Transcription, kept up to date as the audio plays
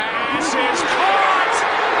is caught.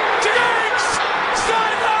 Diggs,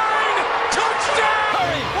 sideline, touchdown.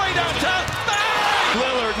 Hurry, way downtown.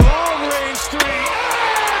 Lillard, long range three.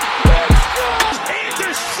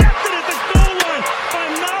 Intercepted at the goal line by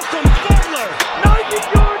Malcolm Butler.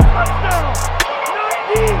 90-yard touchdown.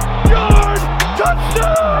 90-yard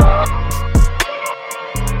touchdown.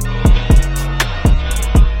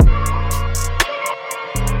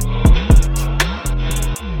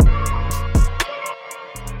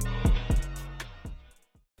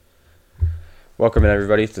 Welcome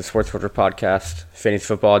everybody to the Sports Culture Podcast, Fantasy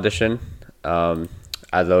Football Edition. As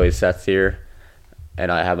always, Seth here,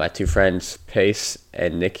 and I have my two friends, Pace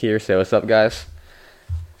and Nick here. Say what's up, guys.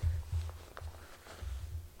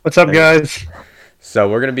 What's up, guys? So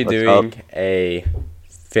we're going to be doing a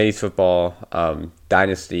Fantasy Football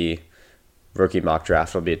Dynasty rookie mock draft.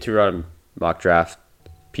 It'll be a 2-round mock draft,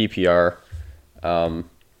 PPR.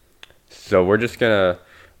 So we're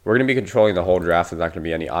gonna be controlling the whole draft. There's not gonna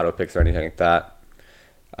be any auto picks or anything like that.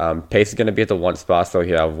 Pace is gonna be at the 1 spot, so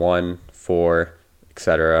he'll have 1, 4,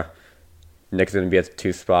 etc. Nick's gonna be at the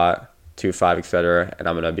 2 spot, 2, 5, etc. And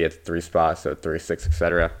I'm gonna be at the 3 spot, so 3, 6,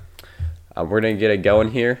 etc. We're gonna get it going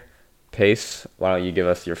here. Pace, why don't you give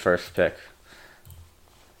us your first pick?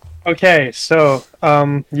 Okay, so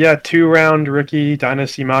 2-round rookie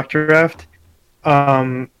dynasty mock draft.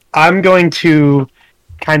 I'm going to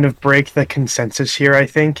kind of break the consensus here. I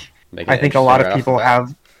think a lot of people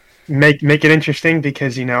make it interesting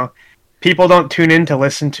because people don't tune in to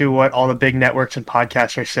listen to what all the big networks and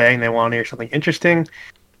podcasts are saying. They want to hear something interesting,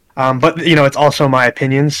 but it's also my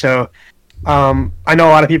opinion. So I know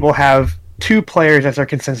a lot of people have 2 players as their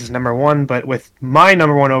consensus number 1, but with my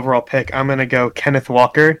number 1 overall pick, I'm going to go Kenneth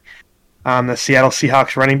Walker, the Seattle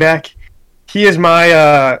Seahawks running back. He was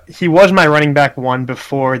my running back 1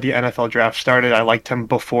 before the NFL draft started. I liked him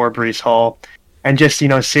before Breece Hall. And just,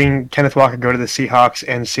 seeing Kenneth Walker go to the Seahawks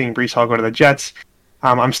and seeing Breece Hall go to the Jets,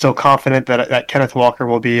 I'm still confident that Kenneth Walker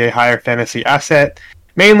will be a higher fantasy asset,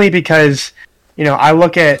 mainly because, I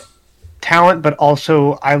look at talent, but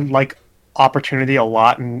also I like opportunity a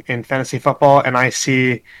lot in fantasy football, and I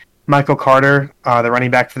see Michael Carter, the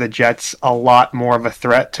running back for the Jets, a lot more of a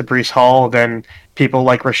threat to Breece Hall than people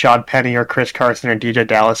like Rashad Penny or Chris Carson or DJ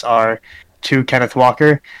Dallas are to Kenneth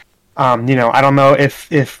Walker. I don't know if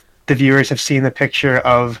the viewers have seen the picture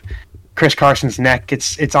of Chris Carson's neck.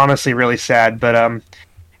 It's honestly really sad, but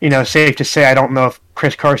safe to say I don't know if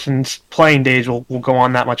Chris Carson's playing days will go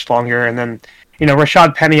on that much longer. And then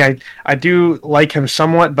Rashad Penny, I do like him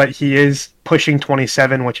somewhat, but he is pushing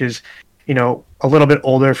 27, which is a little bit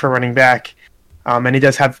older for running back. And he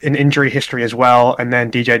does have an injury history as well. And then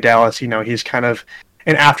DJ Dallas, he's kind of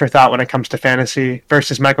an afterthought when it comes to fantasy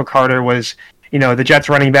versus Michael Carter was, the Jets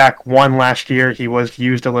running back 1 last year. He was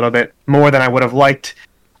used a little bit more than I would have liked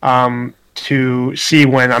to see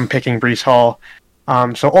when I'm picking Breece Hall.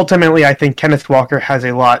 So ultimately, I think Kenneth Walker has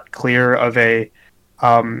a lot clearer of a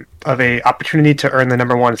opportunity to earn the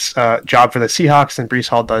number 1 job for the Seahawks than Breece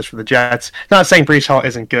Hall does for the Jets. Not saying Breece Hall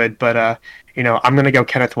isn't good, but I'm going to go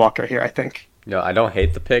Kenneth Walker here, I think. No, I don't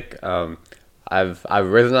hate the pick. I've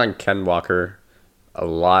risen on Ken Walker a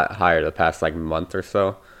lot higher the past month or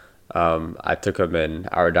so. I took him in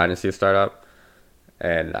our Dynasty startup,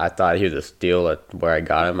 and I thought he was a steal at where I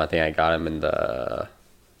got him. I think I got him in the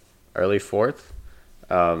early 4th.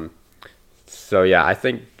 So yeah, I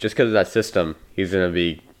think just because of that system, he's going to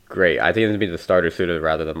be great. I think he's going to be the starter sooner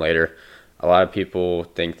rather than later. A lot of people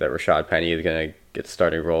think that Rashad Penny is going to get the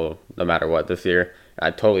starting role no matter what this year.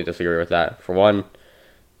 I totally disagree with that. For one,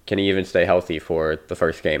 can he even stay healthy for the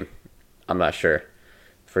first game? I'm not sure.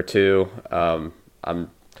 For 2, I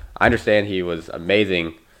understand he was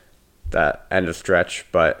amazing that end of stretch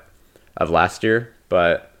of last year,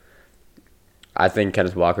 but I think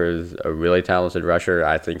Kenneth Walker is a really talented rusher.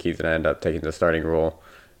 I think he's going to end up taking the starting role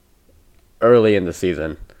early in the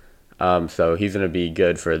season. So he's going to be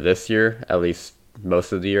good for this year, at least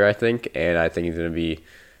most of the year, I think. And I think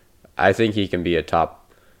he can be a top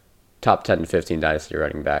 10 to 15 dynasty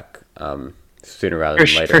running back sooner rather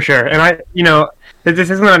than later. For sure. And this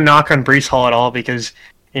isn't a knock on Breece Hall at all because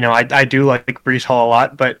I do like Breece Hall a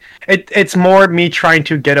lot, but it's more me trying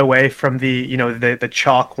to get away from the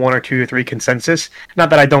chalk 1 or 2 or 3 consensus. Not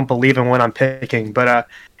that I don't believe in what I'm picking, but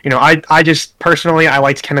I just personally I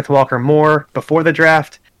liked Kenneth Walker more before the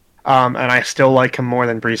draft, and I still like him more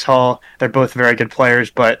than Breece Hall. They're both very good players,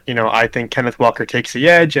 but I think Kenneth Walker takes the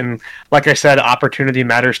edge, and like I said, opportunity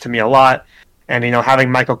matters to me a lot. And having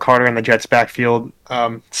Michael Carter in the Jets backfield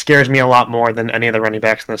scares me a lot more than any of the running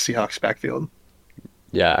backs in the Seahawks backfield.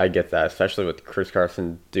 Yeah, I get that, especially with Chris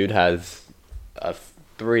Carson. Dude has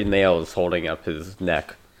 3 nails holding up his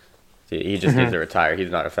neck. He just needs to retire.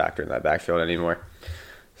 He's not a factor in that backfield anymore.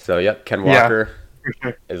 So, yep, Ken Walker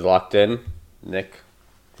is locked in. Nick,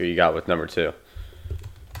 who you got with number 2?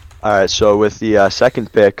 All right, so with the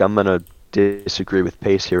second pick, I'm going to disagree with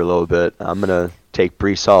Pace here a little bit. I'm going to take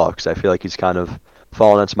Breece Hall because I feel like he's kind of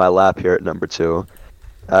fallen into my lap here at number 2.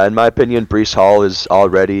 In my opinion, Breece Hall is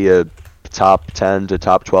already a top 10 to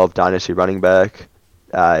top 12 dynasty running back.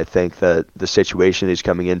 I think that the situation he's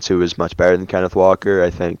coming into is much better than Kenneth Walker. I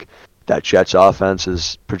think that Jets offense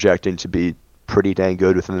is projecting to be pretty dang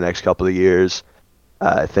good within the next couple of years.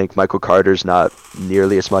 I think Michael Carter's not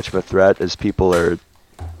nearly as much of a threat as people are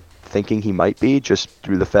thinking he might be, just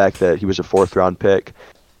through the fact that he was a 4th-round pick.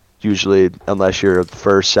 Usually, unless you're a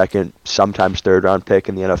 1st, 2nd, sometimes 3rd-round pick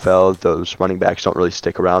in the NFL, those running backs don't really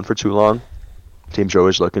stick around for too long. Teams are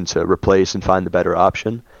always looking to replace and find the better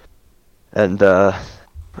option. And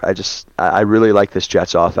I really like this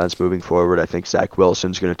Jets offense moving forward. I think Zach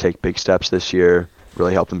Wilson's going to take big steps this year,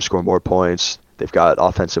 really help them score more points. They've got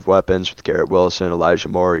offensive weapons with Garrett Wilson, Elijah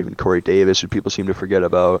Moore, even Corey Davis, who people seem to forget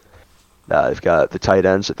about. They've got the tight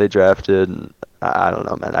ends that they drafted. And I don't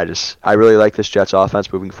know, man. I really like this Jets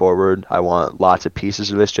offense moving forward. I want lots of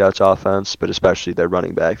pieces of this Jets offense, but especially their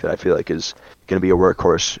running back that I feel like is going to be a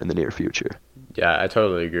workhorse in the near future. Yeah, I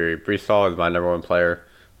totally agree. Breece Hall is my number 1 player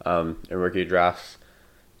in rookie drafts.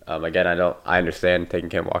 Again, I understand taking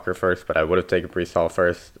Ken Walker first, but I would have taken Breece Hall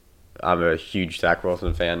first. I'm a huge Zach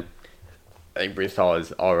Wilson fan. I think Breece Hall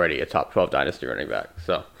is already a top 12 dynasty running back.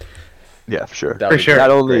 So yeah, for sure. For sure. Not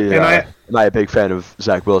only am I a big fan of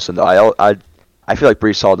Zach Wilson, though, I feel like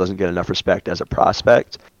Breece Hall doesn't get enough respect as a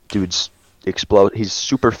prospect. Dude's explode. He's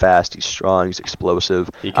super fast. He's strong. He's explosive.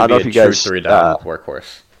 He can be a true 3-down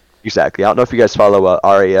workhorse. Exactly. I don't know if you guys follow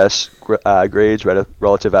RAS grades,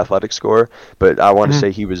 relative athletic score, but I want to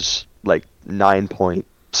say he was like 9 point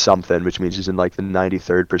something, which means he's in like the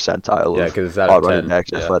 93rd percentile of all running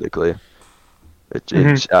backs athletically. I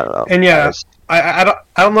don't know. And I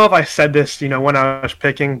don't know if I said this, when I was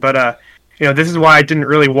picking, but this is why I didn't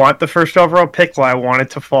really want the first overall pick. Why I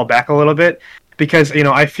wanted to fall back a little bit, because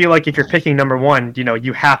I feel like if you're picking number 1,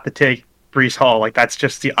 you have to take Breece Hall. Like that's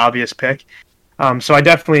just the obvious pick. So I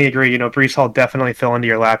definitely agree. Breece Hall definitely fell into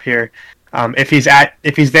your lap here. If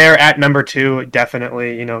he's there at number 2,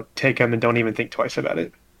 definitely take him and don't even think twice about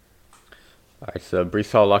it. All right, so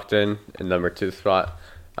Breece Hall locked in number 2 spot.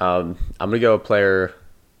 I'm gonna go a player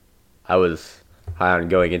I was high on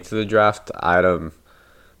going into the draft. I had him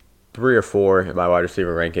 3 or 4 in my wide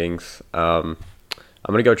receiver rankings. I'm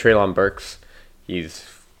gonna go Treylon Burks. He's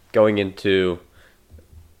going into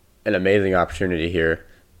an amazing opportunity here.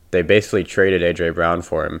 They basically traded A.J. Brown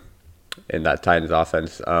for him in that Titans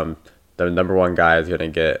offense. The number 1 guy is going to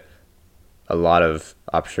get a lot of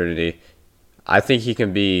opportunity. I think he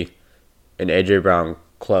can be an A.J. Brown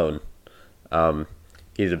clone.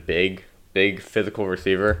 He's a big physical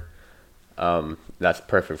receiver. That's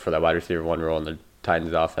perfect for that wide receiver 1 role in the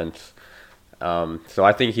Titans offense. So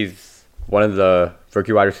I think he's one of the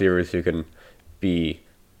rookie wide receivers who can be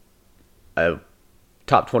a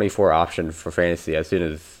top 24 option for fantasy as soon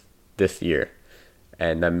as this year,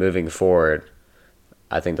 and then moving forward,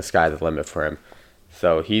 I think the sky's the limit for him.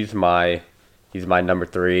 So he's my number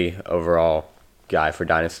 3 overall guy for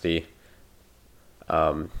Dynasty,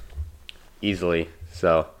 easily.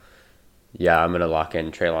 So yeah, I'm gonna lock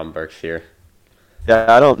in Treylon Burks here. Yeah,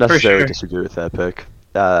 I don't necessarily disagree with that pick.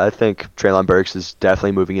 I think Treylon Burks is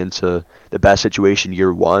definitely moving into the best situation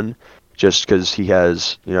year 1, just because he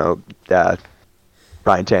has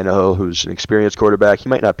Ryan Tannehill, who's an experienced quarterback. He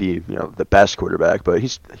might not be, the best quarterback, but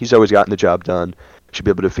he's always gotten the job done. Should be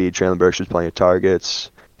able to feed Treylon Burks with plenty of targets.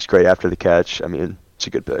 He's great after the catch. I mean, it's a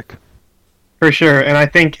good pick. For sure, and I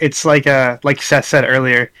think it's like Seth said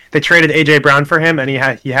earlier, they traded A.J. Brown for him, and he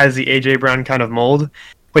has the A.J. Brown kind of mold,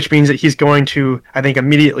 which means that he's going to, I think,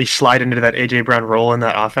 immediately slide into that A.J. Brown role in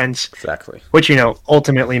that offense. Exactly. Which,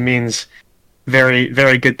 ultimately means very,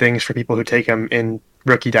 very good things for people who take him in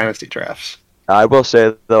rookie dynasty drafts. I will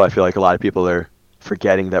say, though, I feel like a lot of people are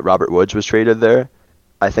forgetting that Robert Woods was traded there.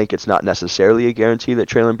 I think it's not necessarily a guarantee that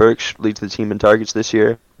Treylon Burks leads the team in targets this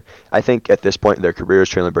year. I think at this point in their careers,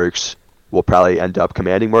 Treylon Burks will probably end up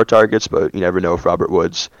commanding more targets, but you never know if Robert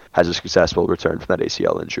Woods has a successful return from that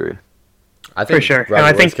ACL injury. I think for sure.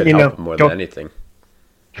 Robert Woods can help him more than anything.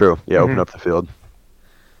 True. Yeah, open up the field.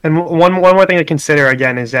 And one more thing to consider,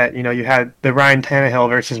 again, is that, you had the Ryan Tannehill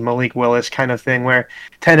versus Malik Willis kind of thing where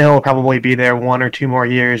Tannehill will probably be there 1 or 2 more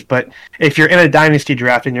years. But if you're in a dynasty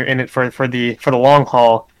draft and you're in it for the long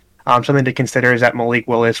haul, something to consider is that Malik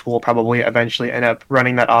Willis will probably eventually end up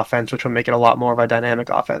running that offense, which will make it a lot more of a dynamic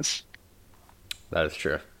offense. That is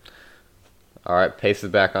true. All right, Pace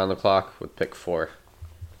is back on the clock with pick 4.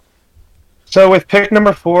 So with pick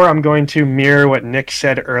number 4, I'm going to mirror what Nick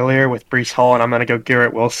said earlier with Breece Hall, and I'm going to go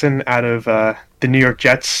Garrett Wilson out of the New York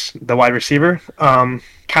Jets, the wide receiver.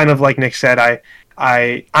 Kind of like Nick said,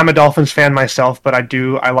 I'm a Dolphins fan myself, but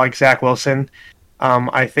I like Zach Wilson.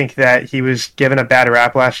 I think that he was given a bad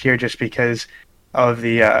rap last year just because of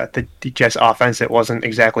the Jets offense. It wasn't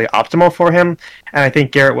exactly optimal for him, and I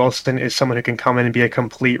think Garrett Wilson is someone who can come in and be a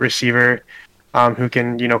complete receiver. Who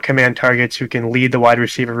can command targets, who can lead the wide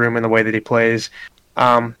receiver room in the way that he plays.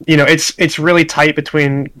 It's really tight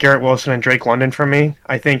between Garrett Wilson and Drake London for me.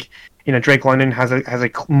 I think Drake London has a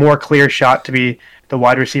more clear shot to be the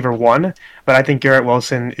wide receiver 1, but I think Garrett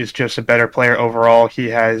Wilson is just a better player overall. He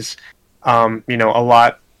has a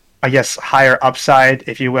lot, I guess, higher upside,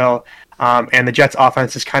 if you will. And the Jets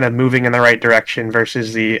offense is kind of moving in the right direction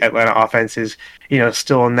versus the Atlanta offense is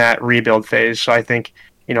still in that rebuild phase. So I think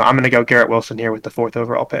I'm going to go Garrett Wilson here with the 4th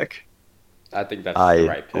overall pick. I think that's the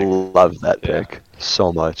right pick. I love that pick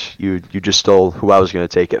so much. You just stole who I was going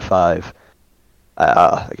to take at 5.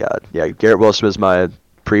 God, yeah, Garrett Wilson was my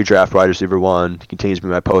pre-draft wide receiver 1. He continues to be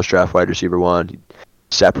my post-draft wide receiver 1. He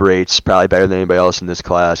separates probably better than anybody else in this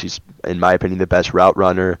class. He's, in my opinion, the best route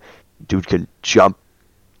runner. Dude can jump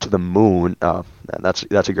to the moon. Oh, man,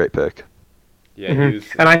 that's a great pick. Yeah, he was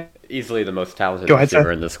easily the most talented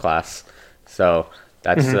receiver in this class. So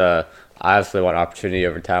that's I obviously want opportunity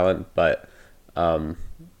over talent, but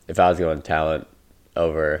if I was going talent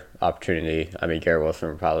over opportunity, I mean Garrett Wilson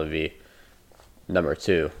would probably be number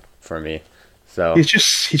 2 for me. So he's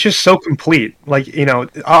just so complete. Like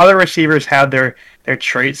other receivers have their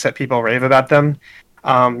traits that people rave about them.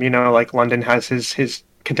 Like London has his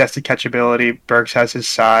contested catchability. Burks has his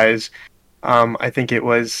size. I think it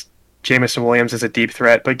was Jamison Williams is a deep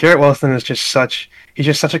threat, but Garrett Wilson is just such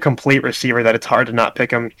a complete receiver that it's hard to not pick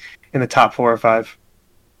him in the top 4 or 5.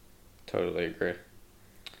 Totally agree.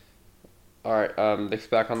 All right, Nick's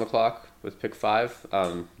back on the clock with pick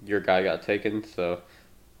 5. Your guy got taken, so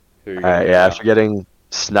who are you gonna after getting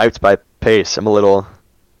sniped by Pace, I'm a little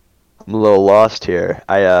lost here.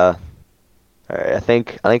 I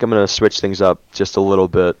think I'm gonna switch things up just a little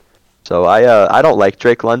bit. So I don't like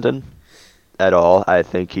Drake London at all. I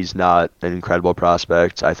think he's not an incredible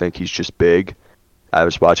prospect. I think he's just big. I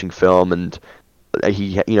was watching film and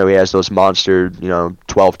he has those monster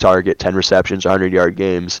 12 target, 10 receptions, 100-yard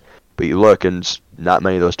games. But you look and not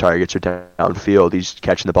many of those targets are downfield. He's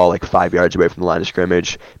catching the ball like 5 yards away from the line of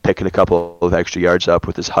scrimmage, picking a couple of extra yards up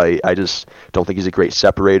with his height. I just don't think he's a great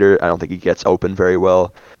separator. I don't think he gets open very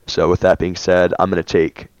well. So with that being said, I'm going to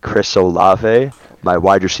take Chris Olave, my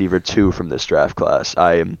wide receiver 2 from this draft class.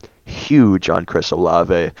 I am huge on Chris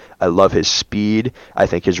Olave. I love his speed. I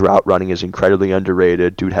think his route running is incredibly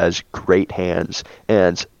underrated. Dude has great hands.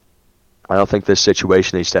 And I don't think this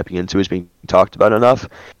situation he's stepping into is being talked about enough.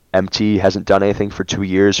 MT hasn't done anything for 2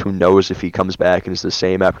 years. Who knows if he comes back and is the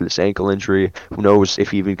same after this ankle injury? Who knows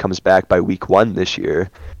if he even comes back by week 1 this year?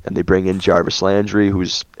 And they bring in Jarvis Landry,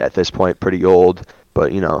 who's at this point pretty old,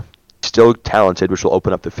 but still talented, which will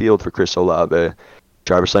open up the field for Chris Olave.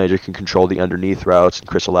 Jarvis Landry can control the underneath routes, and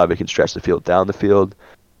Chris Olave can stretch the field down the field.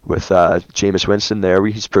 With Jameis Winston there,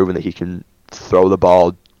 he's proven that he can throw the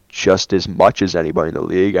ball just as much as anybody in the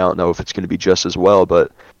league. I don't know if it's going to be just as well,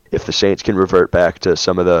 but if the Saints can revert back to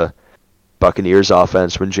some of the Buccaneers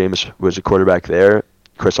offense when Jameis was a quarterback there,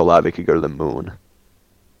 Chris Olave could go to the moon.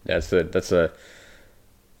 That's just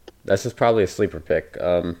probably a sleeper pick.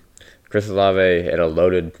 Chris Olave in a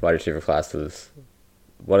loaded wide receiver class is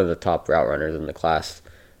one of the top route runners in the class.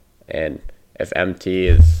 And if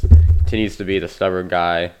MT continues to be the stubborn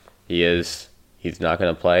guy he's not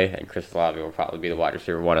going to play, and Chris Olave will probably be the wide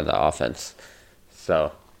receiver 1 in the offense.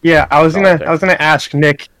 So yeah, I was gonna ask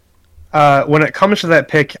Nick. When it comes to that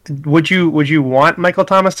pick, would you want Michael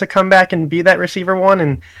Thomas to come back and be that receiver 1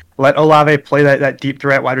 and let Olave play that deep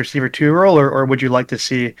threat wide receiver 2 role, or would you like to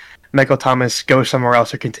see Michael Thomas go somewhere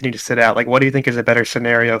else or continue to sit out? Like, what do you think is a better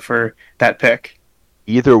scenario for that pick?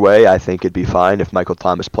 Either way, I think it'd be fine if Michael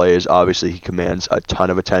Thomas plays. Obviously, he commands a ton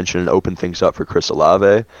of attention and open things up for Chris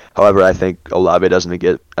Olave. However, I think Olave doesn't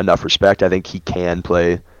get enough respect. I think he can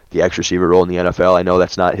play the X receiver role in the NFL. I know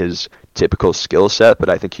that's not his typical skill set, but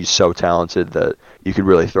I think he's so talented that you could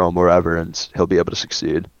really throw him wherever and he'll be able to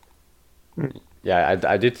succeed. Yeah,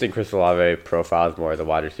 I did think Chris Olave profiles more the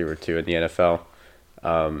wide receiver 2 in the NFL,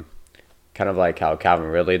 kind of like how Calvin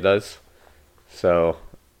Ridley does. So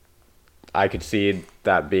I could see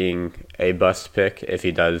that being a bust pick if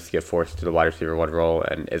he does get forced to the wide receiver 1 role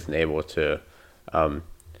and isn't able to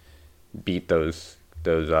beat those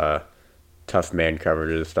tough man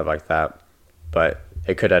coverages, stuff like that. But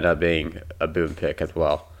it could end up being a boom pick as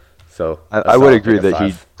well. So I would agree that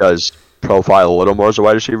he does profile a little more as a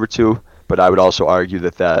wide receiver too, but I would also argue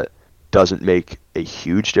that doesn't make a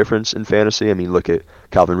huge difference in fantasy. I mean, look at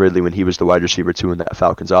Calvin Ridley when he was the wide receiver 2 in that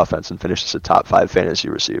Falcons offense and finished as a top 5 fantasy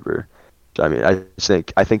receiver. So I mean,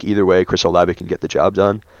 I think either way, Chris Olave can get the job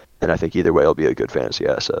done, and I think either way it'll be a good fantasy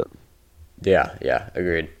asset. Yeah,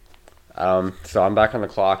 agreed. So I'm back on the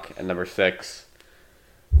clock at number 6.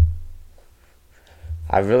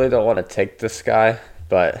 I really don't want to take this guy,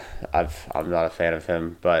 but I'm not a fan of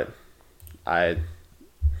him. But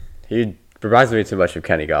he reminds me too much of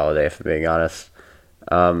Kenny Golladay, if I'm being honest.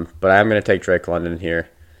 But I'm going to take Drake London here.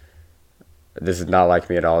 This is not like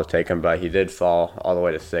me at all to take him, but he did fall all the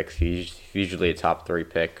way to 6. He's usually a top 3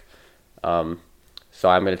 pick. So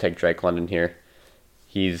I'm going to take Drake London here.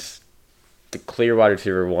 He's the clear wide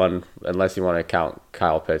receiver 1, unless you want to count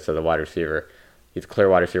Kyle Pitts as a wide receiver. He's clear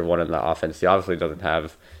wide receiver 1 in the offense. He obviously doesn't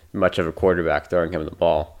have much of a quarterback throwing him the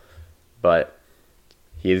ball, but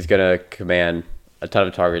he's going to command a ton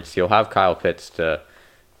of targets. He'll have Kyle Pitts to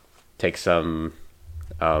take some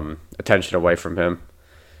attention away from him.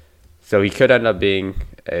 So he could end up being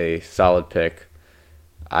a solid pick.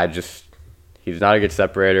 He's not a good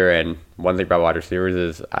separator, and one thing about wide receivers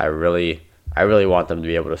is I really want them to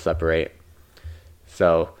be able to separate.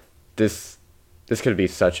 So this could be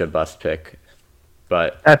such a bust pick.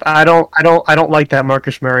 But I don't like that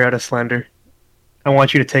Marcus Mariota slander. I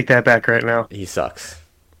want you to take that back right now. He sucks.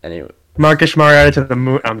 Anyway, Marcus Mariota to the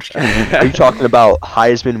moon. I'm just kidding. Are you talking about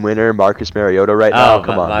Heisman winner Marcus Mariota right now? Oh,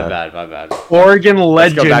 Come on, my bad. Oregon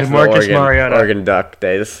legend Marcus Mariota. Oregon Duck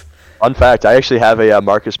days. Fun fact: I actually have a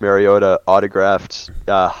Marcus Mariota autographed.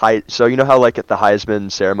 So you know how like at the Heisman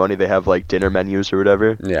ceremony they have like dinner menus or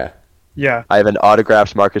whatever. Yeah. I have an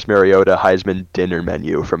autographed Marcus Mariota Heisman dinner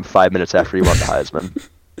menu from 5 minutes after he won the Heisman.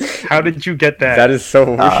 How did you get that? That is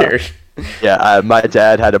so weird. My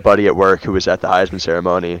dad had a buddy at work who was at the Heisman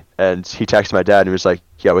ceremony, and he texted my dad and he was like,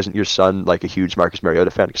 "Yeah, wasn't your son like a huge Marcus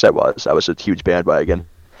Mariota fan?" Because I was a huge bandwagon,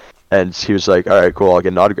 and he was like, "All right, cool, I'll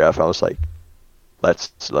get an autograph." And I was like,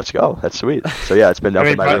 "Let's go, that's sweet." So yeah, it's been up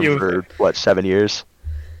in my room for 7 years.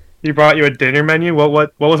 He brought you a dinner menu.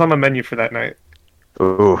 What was on the menu for that night?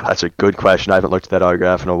 Ooh, that's a good question. I haven't looked at that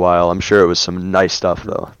autograph in a while. I'm sure it was some nice stuff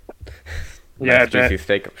though. Yeah, juicy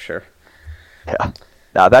steak, I'm sure. Yeah.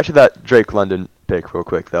 Now back to that Drake London pick real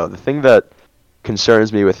quick though. The thing that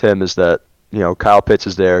concerns me with him is that, Kyle Pitts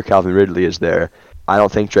is there, Calvin Ridley is there. I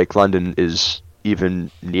don't think Drake London is even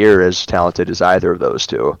near as talented as either of those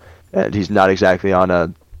two. And he's not exactly on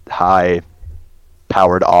a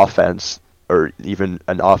high-powered offense, or even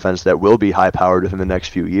an offense that will be high-powered within the next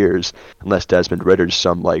few years, unless Desmond Ritter's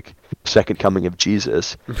some like second coming of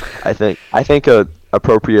Jesus. I think a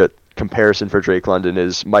appropriate comparison for Drake London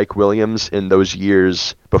is Mike Williams in those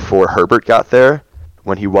years before Herbert got there,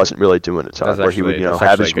 when he wasn't really doing a ton, where he would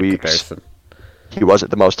have his weeks. Comparison. He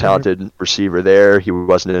wasn't the most talented receiver there. He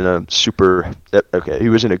wasn't in a super he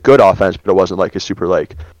was in a good offense, but it wasn't like a super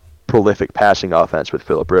like prolific passing offense with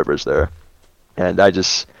Phillip Rivers there. And I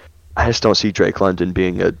just don't see Drake London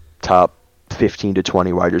being a top 15 to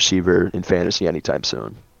 20 wide receiver in fantasy anytime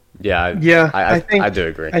soon. I do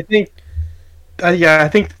agree. I think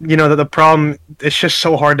that the problem, it's just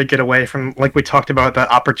so hard to get away from, like we talked about, that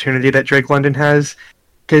opportunity that Drake London has,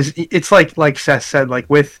 because it's like Seth said, like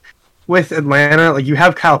with Atlanta, like you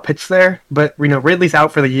have Kyle Pitts there, but Ridley's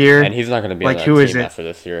out for the year, and he's not going to be like, on who that is team it? after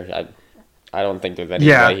this year. I don't think there's any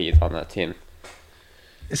way he's on that team.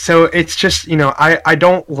 So it's just, I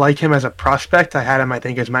don't like him as a prospect. I had him, I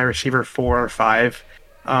think, as my receiver 4 or 5.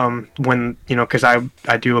 When, because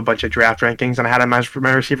I do a bunch of draft rankings, and I had him as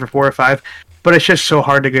my receiver 4 or 5. But it's just so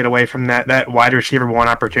hard to get away from that wide receiver 1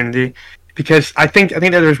 opportunity, because I think that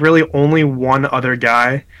there's really only one other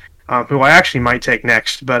guy who I actually might take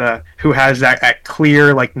next, but who has that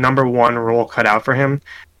clear like number 1 role cut out for him.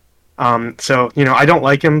 So I don't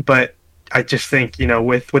like him, but I just think,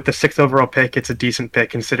 with the 6th overall pick, it's a decent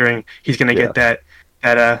pick considering he's going to get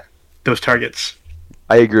those targets.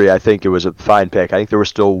 I agree. I think it was a fine pick. I think there was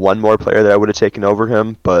still one more player that I would have taken over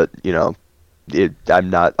him, but I'm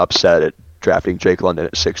not upset at drafting Drake London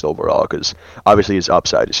at 6th overall, because obviously his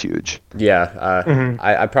upside is huge. Yeah,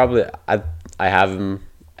 I have him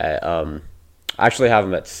at I actually have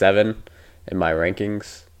him at 7 in my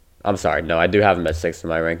rankings. I'm sorry, no, I do have him at 6 in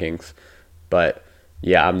my rankings, but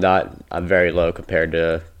yeah, I'm very low compared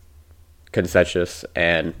to consensus,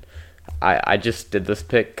 and I just did this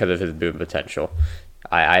pick because of his boom potential.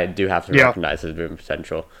 I do have to recognize his boom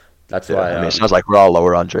potential. That's why. It sounds like we're all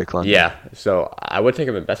lower on Drake London. Yeah, so I would take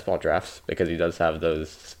him in best ball drafts because he does have those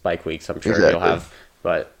spike weeks. I'm sure he'll have,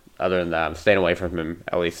 but other than that, I'm staying away from him,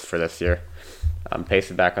 at least for this year. I'm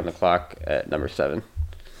pacing back on the clock at number 7.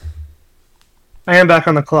 I am back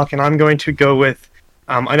on the clock, and I'm going to go with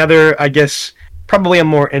another, I guess, probably a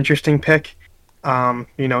more interesting pick,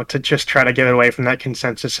 to just try to get away from that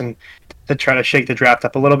consensus and to try to shake the draft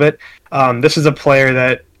up a little bit. This is a player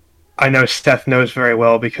that I know Seth knows very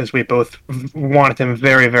well because we both wanted him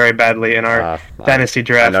very, very badly in our Dynasty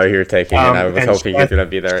draft. I know you're taking him. I was hoping he was going to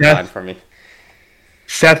be there in line for me.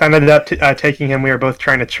 Seth ended up taking him. We were both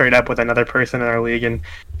trying to trade up with another person in our league, and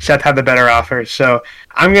Seth had the better offer. So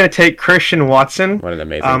I'm going to take Christian Watson, what an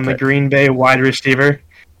amazing the Green Bay wide receiver,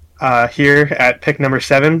 here at pick number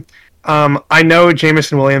 7. I know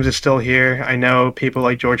Jameson Williams is still here. I know people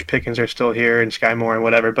like George Pickens are still here and Sky Moore and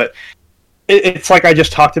whatever, but it's like I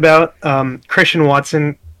just talked about. Christian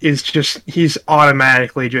Watson is he's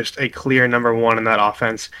automatically just a clear number 1 in that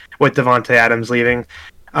offense with Devontae Adams leaving.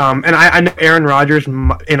 And I know Aaron Rodgers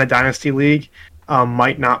in a dynasty league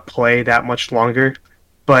might not play that much longer,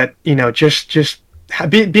 but just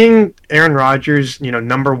being Aaron Rodgers,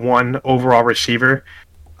 number 1 overall receiver,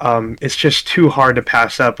 it's just too hard to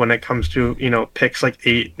pass up when it comes to picks like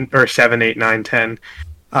 8 or 7, 8, 9, 10.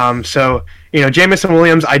 So Jameson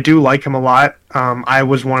Williams, I do like him a lot. I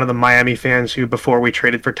was one of the Miami fans who, before we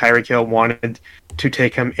traded for Tyreek Hill, wanted to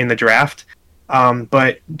take him in the draft.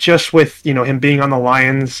 But just with him being on the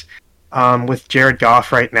Lions, with Jared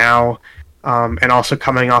Goff right now, and also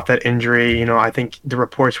coming off that injury, I think the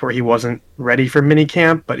reports were he wasn't ready for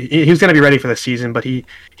minicamp, but he was going to be ready for the season, but he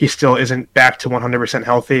still isn't back to 100%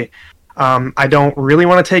 healthy. I don't really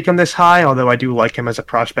want to take him this high, although I do like him as a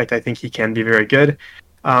prospect. I think he can be very good.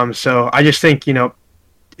 So I just think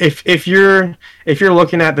if you're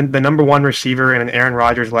looking at the number 1 receiver in an Aaron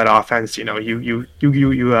Rodgers led offense, you have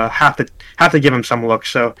to give him some look.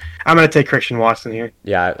 So I'm going to take Christian Watson here.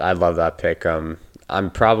 Yeah, I love that pick. I'm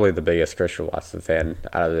probably the biggest Christian Watson fan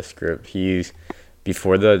out of this group.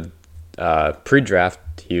 Before the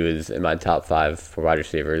pre-draft, he was in my top 5 for wide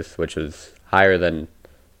receivers, which was higher than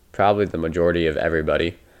probably the majority of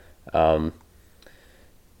everybody. And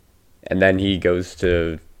then he goes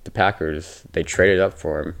to the Packers. They traded up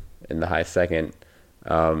for him in the high second.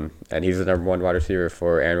 And he's the number 1 wide receiver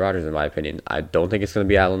for Aaron Rodgers, in my opinion. I don't think it's going to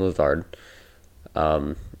be Allen Lazard.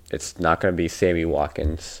 It's not going to be Sammy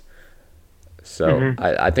Watkins. So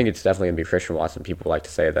I think it's definitely going to be Christian Watson. People like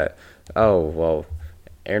to say that, Aaron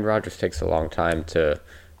Rodgers takes a long time to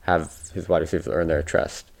have his wide receivers earn their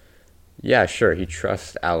trust. Yeah, sure, he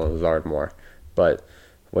trusts Allen Lazard more. But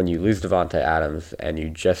when you lose Devontae Adams and you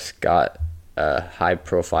just got a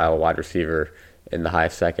high-profile wide receiver in the high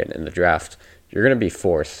second in the draft, you're going to be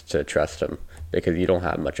forced to trust him because you don't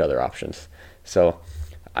have much other options. So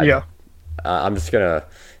I'm just going to...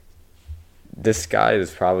 This guy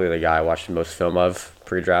is probably the guy I watched the most film of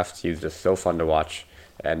pre-draft. He's just so fun to watch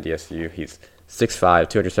at DSU. He's 6'5",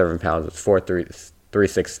 207 pounds with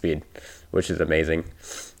 4.36 speed, which is amazing.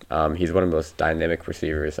 He's one of the most dynamic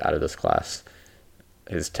receivers out of this class.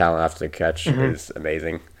 His talent after the catch is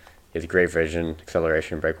amazing. He has great vision,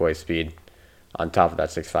 acceleration, breakaway speed. On top of that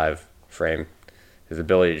 6'5" frame, his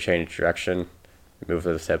ability to change direction, move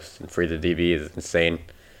with his hips, and free the DB is insane.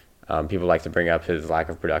 People like to bring up his lack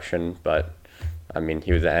of production, but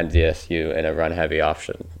he was at NDSU in a run-heavy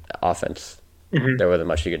offense. There wasn't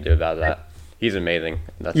much you could do about that. He's amazing.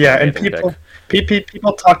 That's and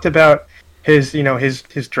people talked about his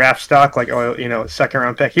draft stock, like second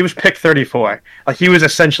round pick. He was pick 34. Like he was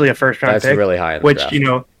essentially a first round pick. That's really high in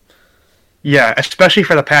the draft. Especially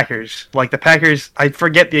for the Packers. Like the Packers, I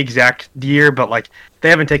forget the exact year, but like they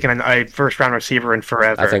haven't taken a first round receiver in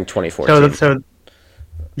forever. I think 2014.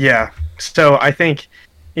 So I think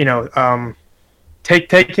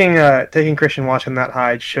taking Christian Watson that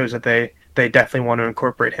high shows that they definitely want to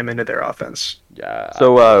incorporate him into their offense. Yeah.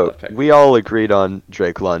 So we all agreed on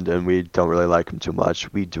Drake London. We don't really like him too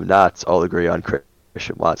much. We do not all agree on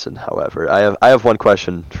Christian Watson. However, I have one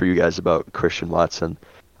question for you guys about Christian Watson.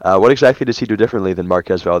 What exactly does he do differently than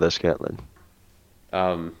Marquez Valdez-Scantling?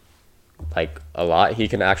 Like a lot.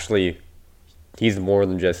 He's more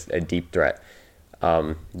than just a deep threat.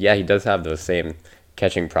 He does have those same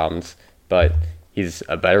catching problems, but he's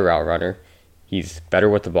a better route runner. He's better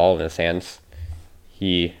with the ball in his hands.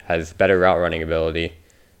 He has better route running ability.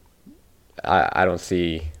 I don't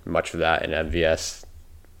see much of that in MVS.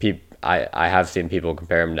 I have seen people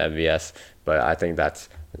compare him to MVS, but I think that's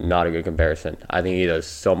not a good comparison. I think he does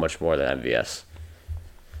so much more than MVS.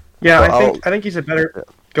 Yeah, well, I think he's a better...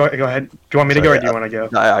 Go ahead. Do you want me to go or do you want to go?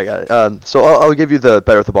 No, I got it. So I'll give you the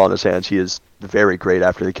better with the ball in his hands. He is very great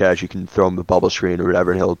after the catch. You can throw him a bubble screen or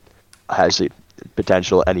whatever, and he'll has the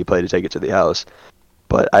potential any play to take it to the house.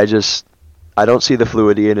 but I don't see the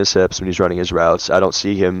fluidity in his hips when he's running his routes. I don't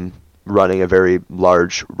see him running a very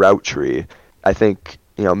large route tree. I think,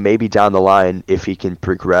 maybe down the line, if he can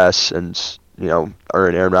progress and, earn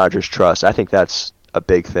Aaron Rodgers' trust, I think that's a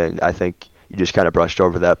big thing. I think you just kind of brushed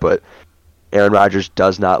over that, but Aaron Rodgers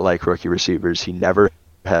does not like rookie receivers. He never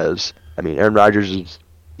has. I mean, Aaron Rodgers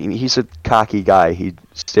he's a cocky guy. He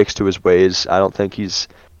sticks to his ways. I don't think he's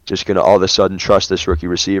just going to all of a sudden trust this rookie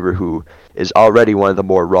receiver who is already one of the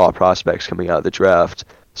more raw prospects coming out of the draft.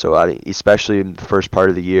 So, especially in the first part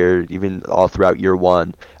of the year, even all throughout year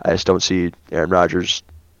one, I just don't see Aaron Rodgers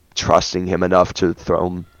trusting him enough to throw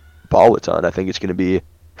him the ball a ton. I think it's going to be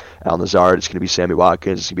Allen Lazard, it's going to be Sammy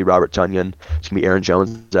Watkins, it's going to be Robert Tonyan, it's going to be Aaron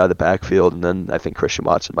Jones out of the backfield, and then I think Christian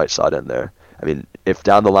Watson might slot in there. I mean, if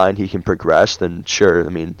down the line he can progress, then sure. I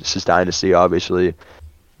mean, this is Dynasty, obviously.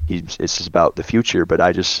 It's just about the future, but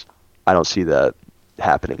I don't see that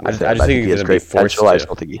happening with him. I just think he's going to be forced to. I just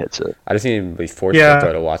don't think he hits it. I just think he's going to be forced to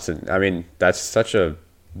throw to Watson. I mean, that's such a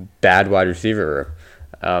bad wide receiver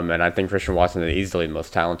room. And I think Christian Watson is easily the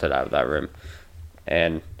most talented out of that room.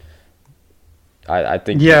 And I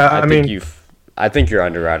think you're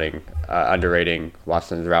underrating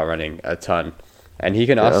Watson's route running a ton. And he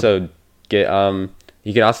can also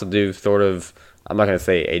do sort of, I'm not going to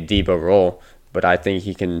say a Debo role, but I think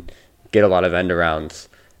he can get a lot of end arounds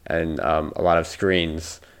and a lot of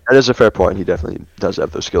screens. That is a fair point. He definitely does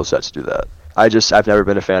have those skill sets to do that. I've never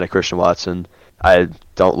been a fan of Christian Watson. I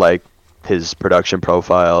don't like his production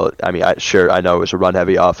profile. I mean, I know it was a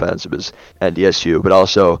run-heavy offense. It was NDSU, but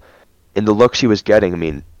also in the looks he was getting, I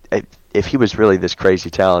mean, if he was really this crazy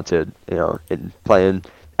talented, in playing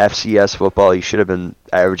FCS football, he should have been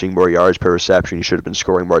averaging more yards per reception. He should have been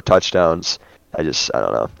scoring more touchdowns. I don't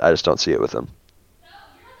know. I just don't see it with him.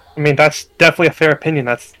 I mean, that's definitely a fair opinion.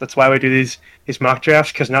 That's why we do these mock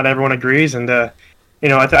drafts, because not everyone agrees. And I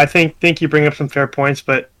think you bring up some fair points,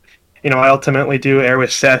 but I ultimately do err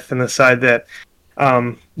with Seth in the side that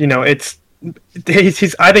I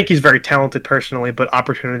think he's very talented personally, but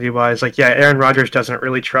opportunity wise, Aaron Rodgers doesn't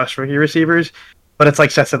really trust rookie receivers, but it's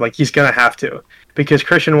like Seth said, he's gonna have to, because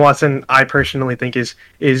Christian Watson, I personally think is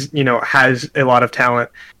has a lot of talent.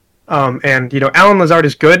 And Allen Lazard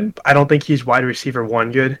is good. I don't think he's wide receiver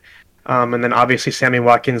one good. And then obviously Sammy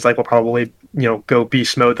Watkins will probably go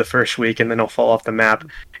beast mode the first week, and then he'll fall off the map.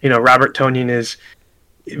 Robert Tonyan is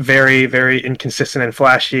very, very inconsistent and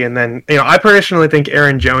flashy. And then I personally think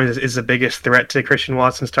Aaron Jones is the biggest threat to Christian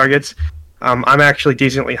Watson's targets. I'm actually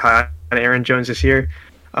decently high on Aaron Jones this year,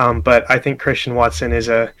 but I think Christian Watson is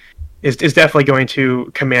definitely going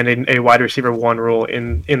to command a wide receiver one role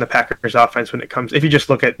in the Packers offense when it comes. If you just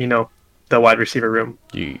look at the wide receiver room,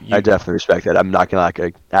 I definitely respect that. I'm not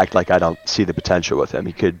gonna act like I don't see the potential with him.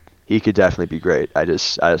 He could definitely be great. I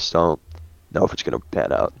just don't know if it's gonna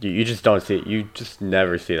pan out. You just don't see it. You just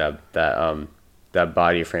never see that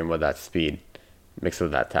body frame with that speed mixed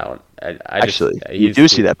with that talent. You do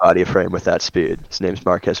see that body frame with that speed. His name's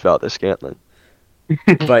Marquez Valdez-Scantling.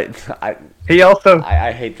 But I hate that.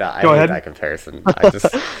 I hate that comparison.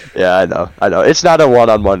 Yeah, I know. It's not a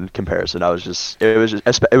one-on-one comparison.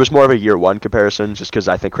 It was more of a year one comparison, just because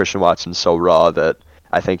I think Christian Watson's so raw that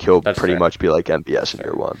I think he'll pretty much be like MBS in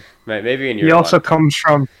year one. Maybe in year one. He also comes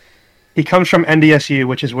from NDSU,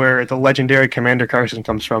 which is where the legendary Commander Carson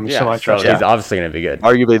comes from. Yeah, so I trust him. He's obviously going to be good.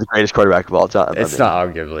 Arguably the greatest quarterback of all time. It's not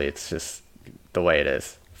arguably. It's just the way it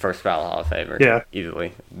is. First ballot Hall of Famer. Yeah.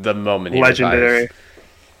 Easily. The moment he legendary. retires.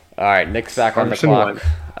 All right, Nick's back on the clock.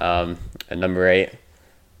 At number 8.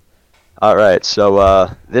 All right, so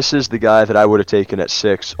this is the guy that I would have taken at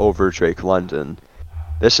 6 over Drake London.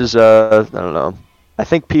 This is, I don't know. I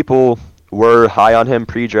think people were high on him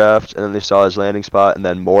pre-draft, and then they saw his landing spot, and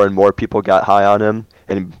then more and more people got high on him.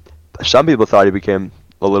 And some people thought he became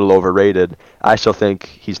a little overrated. I still think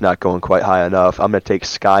he's not going quite high enough. I'm going to take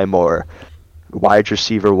Sky Moore, wide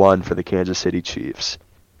receiver 1 for the Kansas City Chiefs.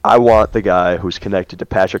 I want the guy who's connected to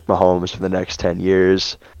Patrick Mahomes for the next 10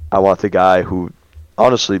 years. I want the guy who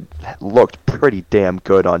honestly looked pretty damn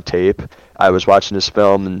good on tape. I was watching his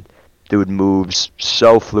film, and dude moves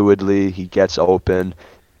so fluidly. He gets open,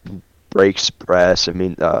 breaks press. I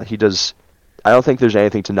mean, he does. I don't think there's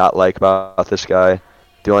anything to not like about this guy.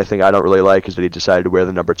 The only thing I don't really like is that he decided to wear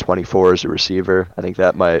the number 24 as a receiver. I think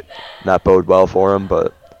that might not bode well for him,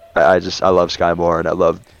 but I love Sky Moore, and I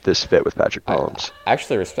love this fit with Patrick Mahomes. I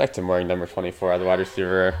actually respect him wearing number 24 as a wide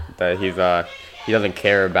receiver. That he doesn't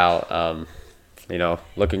care about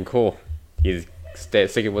looking cool. He's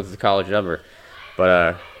sticking with his college number.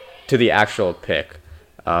 But to the actual pick,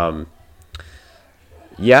 I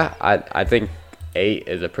think 8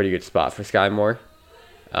 is a pretty good spot for Sky Moore.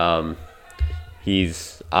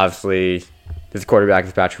 He's obviously his quarterback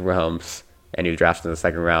is Patrick Mahomes, and he was drafted in the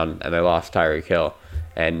second round, and they lost Tyreek Hill,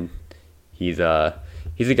 and he's a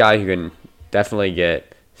guy who can definitely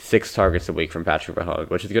get 6 targets a week from Patrick Mahomes,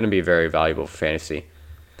 which is going to be very valuable for fantasy.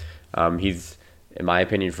 He's, in my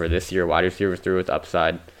opinion, for this year, wide receiver 3 with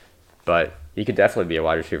upside, but he could definitely be a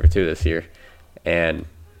wide receiver 2 this year, and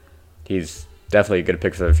he's definitely a good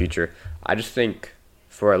pick for the future. I just think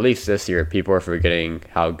for at least this year, people are forgetting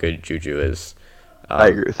how good Juju is. I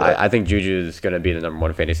agree with that. I think Juju is going to be the number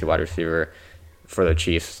 1 fantasy wide receiver for the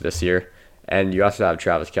Chiefs this year, and you also have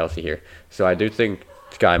Travis Kelce here. So I do think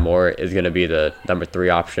Sky Moore is going to be the number 3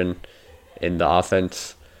 option in the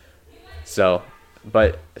offense. So,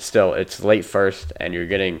 but still, it's late first, and you're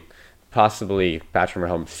getting possibly Patrick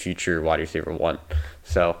Mahomes' future wide receiver 1.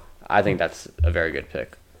 So I think that's a very good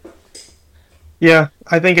pick. Yeah,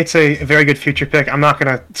 I think it's a very good future pick. I'm not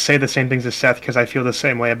going to say the same things as Seth because I feel the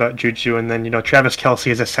same way about Juju. And then, Travis Kelce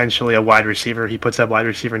is essentially a wide receiver. He puts up wide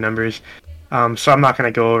receiver numbers. So I'm not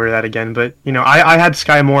going to go over that again. But, I had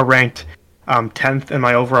Sky Moore ranked 10th in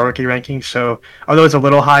my overall rookie ranking. So although it's a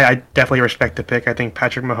little high, I definitely respect the pick. I think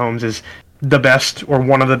Patrick Mahomes is the best or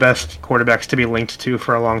one of the best quarterbacks to be linked to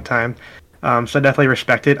for a long time. So I definitely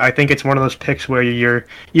respect it. I think it's one of those picks where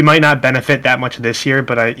you might not benefit that much this year,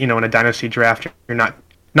 but in a dynasty draft, you're not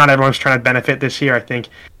everyone's trying to benefit this year. I think,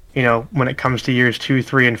 when it comes to years 2,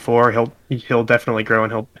 3, and 4, he'll definitely grow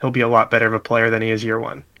and he'll be a lot better of a player than he is year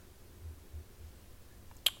 1.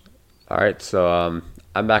 All right, so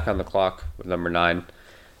I'm back on the clock with number 9,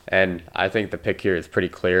 and I think the pick here is pretty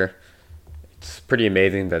clear. It's pretty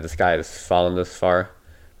amazing that this guy has fallen this far.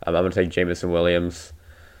 I'm going to take Jameson Williams,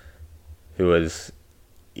 who was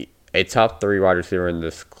a top 3 wide receiver in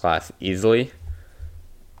this class easily.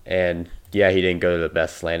 And yeah, he didn't go to the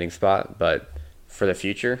best landing spot, but for the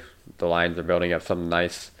future, the Lions are building up something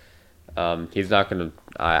nice. He's not going to,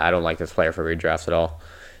 I don't like this player for redraft at all,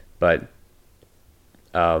 but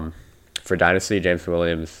for Dynasty, James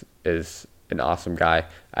Williams is an awesome guy.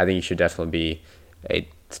 I think he should definitely be a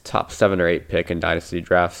top 7 or 8 pick in Dynasty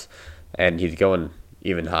drafts, and he's going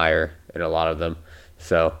even higher in a lot of them.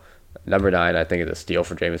 So number 9, I think, is a steal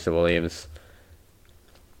for Jameson Williams.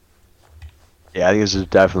 Yeah, I think this is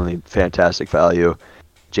definitely fantastic value.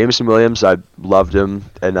 Jameson Williams, I loved him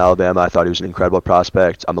in Alabama. I thought he was an incredible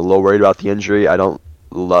prospect. I'm a little worried about the injury.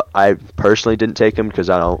 I personally didn't take him because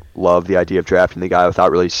I don't love the idea of drafting the guy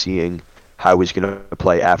without really seeing how he's going to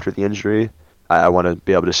play after the injury. I want to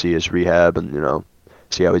be able to see his rehab and,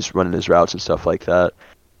 see how he's running his routes and stuff like that.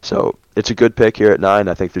 So it's a good pick here at 9.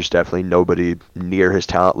 I think there's definitely nobody near his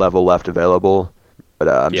talent level left available, but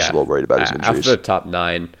I'm just a little worried about his injuries. After the top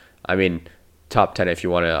 9, I mean, top 10 if you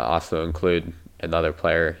want to also include another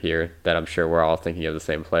player here that I'm sure we're all thinking of the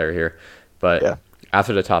same player here. But yeah,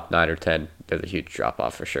 after the top 9 or 10, there's a huge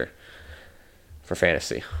drop-off for sure for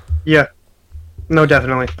fantasy. Yeah. No,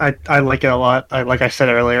 definitely. I like it a lot. Like I said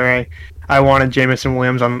earlier, I wanted Jameson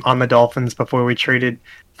Williams on the Dolphins before we traded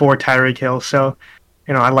for Tyreek Hill. So,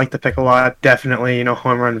 I like the pick a lot. Definitely,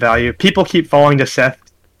 home run value. People keep falling to Seth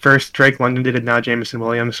first. Drake London did it, now Jameson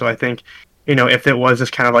Williams. So I think, if it was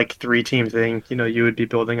this kind of like 3-team thing, you would be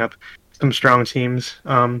building up some strong teams.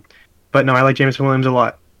 But no, I like Jameson Williams a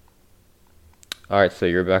lot. All right, so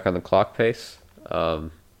you're back on the clock, Pace.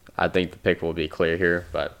 I think the pick will be clear here,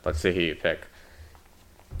 but let's see who you pick.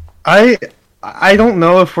 I don't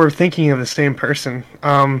know if we're thinking of the same person.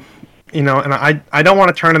 And I don't want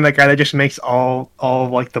to turn on that guy that just makes all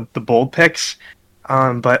like the bold picks.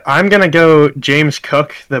 But I'm gonna go James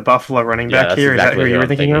Cook, the Buffalo running back here. Exactly. Is that who you were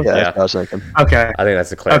thinking of? Yeah, I was thinking. Okay. I think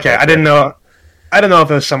that's a clear Okay, pick. I don't know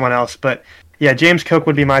if it was someone else, but yeah, James Cook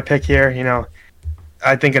would be my pick here.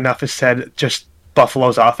 I think enough is said. Just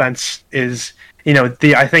Buffalo's offense is,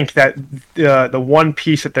 I think that the one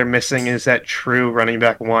piece that they're missing is that true running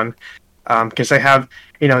back 1. Because they have,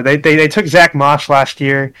 they took Zach Moss last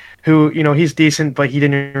year, who, he's decent, but he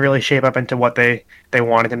didn't really shape up into what they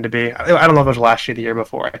wanted him to be. I don't know if it was last year, the year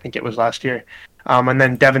before. I think it was last year. And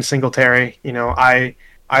then Devin Singletary,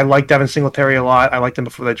 I like Devin Singletary a lot. I liked him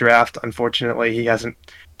before the draft. Unfortunately, he hasn't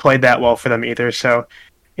played that well for them either. So,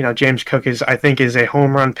 James Cook is a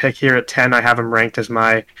home run pick here at 10. I have him ranked as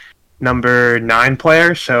my number 9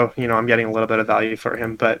 player. So, I'm getting a little bit of value for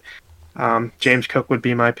him, but James Cook would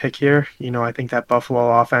be my pick here. I think that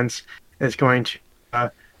Buffalo offense is going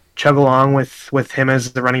to chug along with him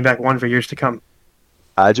as the running back 1 for years to come.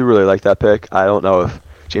 I do really like that pick. I don't know if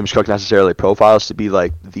James Cook necessarily profiles to be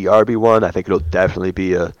like the RB1. I think it'll definitely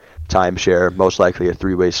be a timeshare, most likely a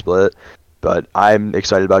 3-way split. But I'm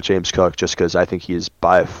excited about James Cook just because I think he is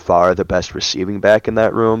by far the best receiving back in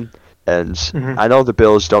that room. And I know the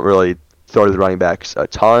Bills don't really throw to the running backs a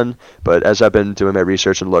ton, but as I've been doing my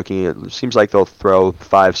research and looking, it seems like they'll throw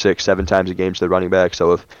 5, 6, 7 times a game to the running back.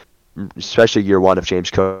 So if, especially year one, if James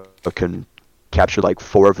Cook can capture like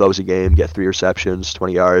 4 of those a game, get 3 receptions,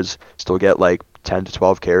 20 yards, still get like 10 to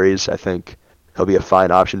 12 carries, I think he'll be a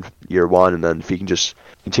fine option year one. And then if he can just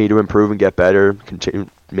continue to improve and get better, continue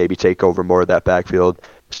maybe take over more of that backfield,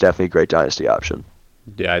 it's definitely a great dynasty option.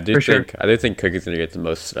 Yeah, I do think Cook is going to get the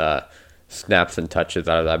most snaps and touches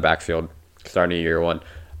out of that backfield starting year one.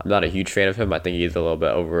 I'm not a huge fan of him. I think he's a little bit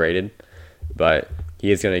overrated, but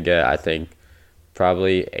he is going to get, I think,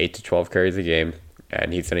 probably 8 to 12 carries a game,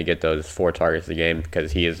 and he's going to get those 4 targets a game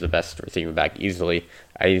because he is the best receiving back easily.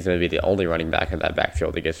 And he's going to be the only running back in that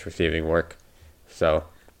backfield that gets receiving work. So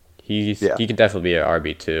he can definitely be an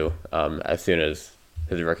RB2 as soon as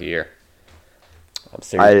his rookie year.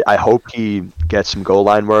 I hope he gets some goal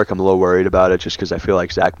line work. I'm a little worried about it just because I feel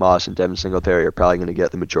like Zach Moss and Devin Singletary are probably going to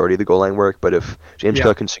get the majority of the goal line work. But if James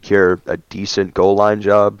Cook can secure a decent goal line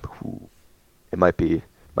job, it might be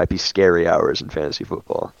scary hours in fantasy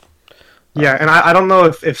football. Yeah, and I don't know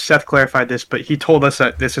if Seth clarified this, but he told us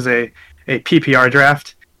that this is a PPR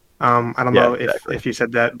draft. I don't know if you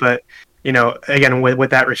said that, but again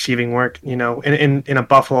with that receiving work, in a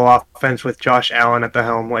Buffalo offense with Josh Allen at the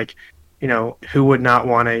helm, like. Who would not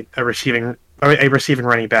want a receiving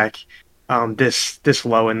running back this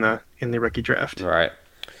low in the rookie draft? Right.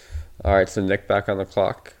 All right. So Nick back on the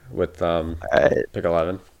clock with pick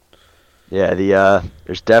 11. Yeah.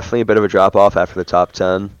 There's definitely a bit of a drop off after the top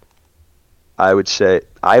 10. I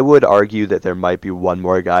would argue that there might be one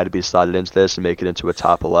more guy to be slotted into this and make it into a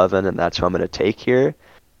top 11, and that's who I'm going to take here.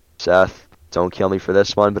 Seth, don't kill me for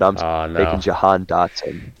this one, but I'm taking Jahan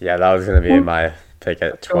Dotson. Yeah, that was going to be my pick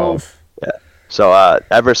at 12. Yeah. So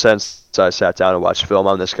ever since I sat down and watched film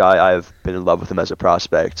on this guy, I've been in love with him as a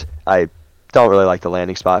prospect. I don't really like the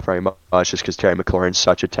landing spot very much just because Terry McLaurin's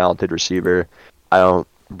such a talented receiver. I don't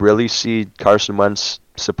really see Carson Wentz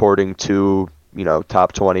supporting 2,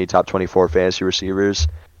 top 20, top 24 fantasy receivers.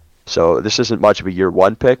 So this isn't much of a year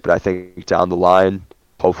one pick, but I think down the line,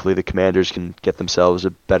 hopefully the Commanders can get themselves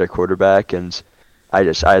a better quarterback, and I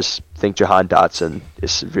just think Jahan Dotson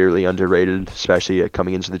is severely underrated, especially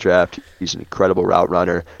coming into the draft. He's an incredible route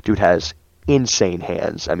runner. Dude has insane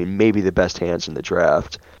hands. I mean, maybe the best hands in the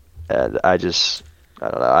draft. And I don't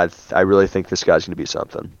know. I really think this guy's going to be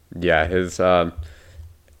something. Yeah, his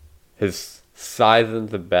size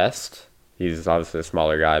isn't the best. He's obviously a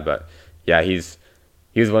smaller guy, but yeah, he's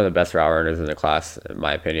one of the best route runners in the class, in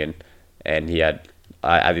my opinion. And he had,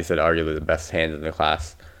 as you said, arguably the best hands in the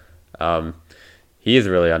class. He is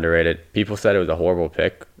really underrated. People said it was a horrible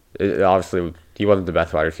pick. Obviously, he wasn't the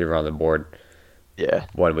best wide receiver on the board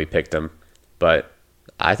when we picked him. But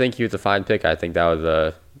I think he was a fine pick. I think that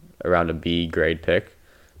was around a B grade pick.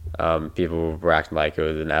 People were acting like it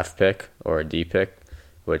was an F pick or a D pick,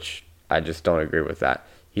 which I just don't agree with that.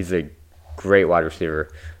 He's a great wide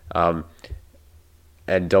receiver.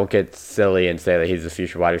 And don't get silly and say that he's the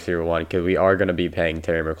future wide receiver 1 because we are going to be paying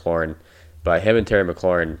Terry McLaurin. But him and Terry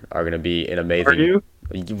McLaurin are going to be an amazing. Are you?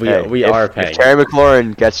 We are paying. If Terry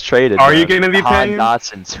McLaurin gets traded, are you going to be paying?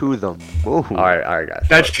 Dotson to the moon. All right, guys.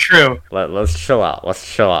 That's true. Let's chill out.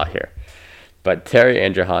 Let's chill out here. But Terry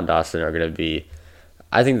and Jahan Dotson are going to be.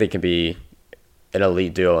 I think they can be an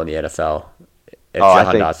elite duo in the NFL. If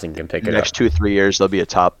Jahan Dotson can pick it up. The next 2-3 years, they'll be a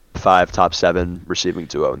top 5, top 7 receiving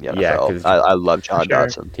duo in the NFL. Yeah, I love Jahan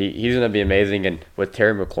Dotson. He's going to be amazing, and with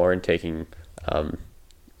Terry McLaurin taking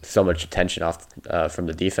so much attention off from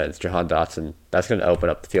the defense, Jahan Dotson, that's going to open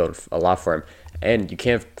up the field a lot for him. And you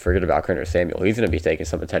can't forget about Curtis Samuel. He's going to be taking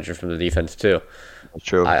some attention from the defense too. That's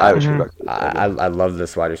true. I love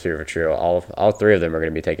this wide receiver trio. All 3 of them are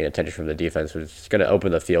going to be taking attention from the defense, which is going to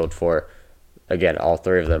open the field for, again, all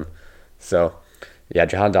 3 of them. So, yeah,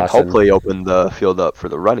 Jahan Dotson. Hopefully open the field up for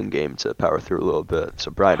the running game to power through a little bit so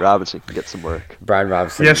Brian Robinson can get some work. Brian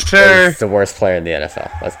Robinson is the worst player in the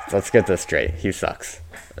NFL. Let's get this straight. He sucks.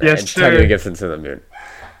 Yes, and sir. Antonio Gibson to the moon.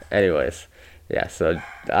 Anyways, yeah, so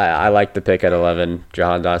I like the pick at 11.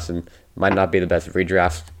 Jahan Dotson might not be the best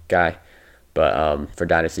redraft guy, but for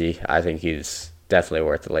Dynasty, I think he's definitely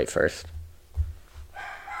worth the late first.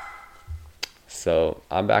 So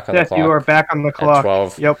I'm back on the clock. You are back on the clock. At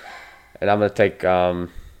 12. Yep. And I'm going to take,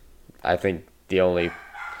 I think I'm going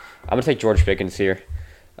to take George Pickens here.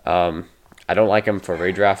 I don't like him for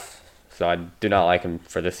redraft, so I do not like him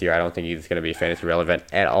for this year. I don't think he's going to be fantasy relevant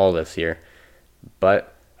at all this year.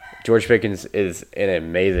 But George Pickens is an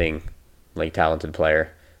amazing, talented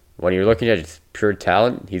player. When you're looking at just pure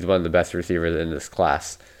talent, he's one of the best receivers in this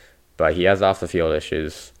class. But he has off-the-field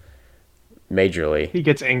issues majorly. He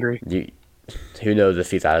gets angry. who knows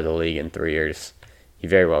if he's out of the league in 3 years. He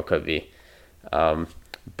very well could be.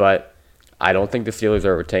 But I don't think the Steelers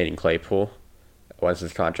are retaining Claypool once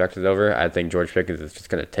his contract is over. I think George Pickens is just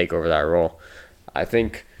going to take over that role. I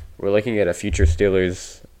think we're looking at a future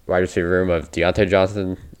Steelers wide receiver room of Deontay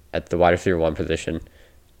Johnson at the wide receiver 1 position,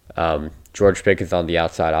 George Pickens on the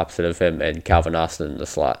outside opposite of him, and Calvin Austin in the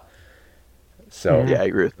slot. So yeah, I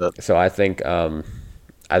agree with that. So I think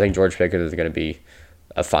George Pickens is going to be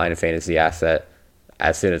a fine fantasy asset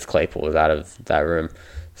as soon as Claypool is out of that room.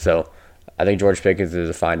 So I think George Pickens is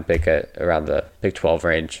a fine pick at around the pick 12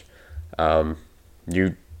 range. When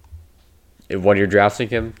you're drafting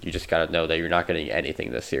him, you just got to know that you're not getting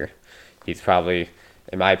anything this year. He's probably,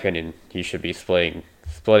 in my opinion, he should be splitting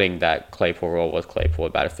that Claypool role with Claypool,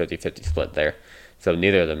 about a 50-50 split there. So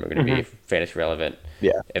neither of them are going to be fantasy relevant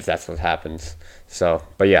if that's what happens. So,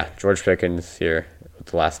 but yeah, George Pickens here with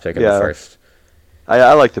the last pick of the first.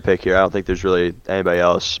 I like the pick here. I don't think there's really anybody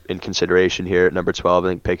else in consideration here at number 12. I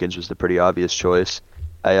think Pickens was the pretty obvious choice.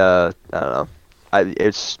 I don't know.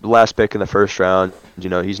 It's the last pick in the first round. You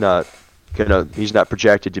know, he's not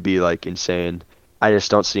projected to be like insane. I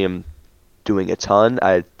just don't see him doing a ton.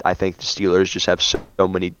 I think the Steelers just have so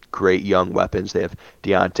many great young weapons. They have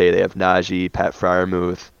Deontay, they have Najee, Pat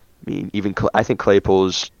Freiermuth. I mean, I think Claypool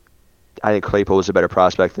is a better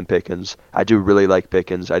prospect than Pickens. I do really like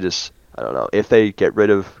Pickens. I don't know. If they get rid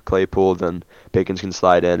of Claypool, then Pickens can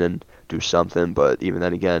slide in and do something. But even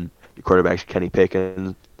then again, your quarterback's Kenny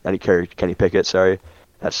Pickett, sorry.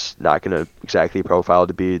 That's not going to exactly profile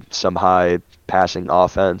to be some high passing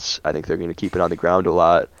offense. I think they're going to keep it on the ground a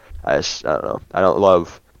lot. I don't know. I don't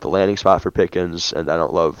love the landing spot for Pickens, and I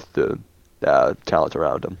don't love the talent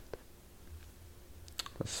around him.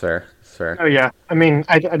 That's fair. Oh yeah, I mean,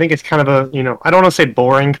 I think it's kind of a, I don't want to say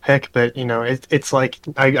boring pick, but it's like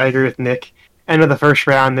I agree with Nick. End of the first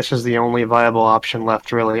round, this is the only viable option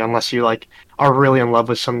left, really, unless you are really in love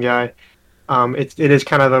with some guy. It is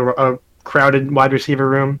kind of a crowded wide receiver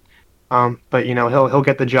room, but he'll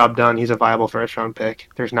get the job done. He's a viable first round pick.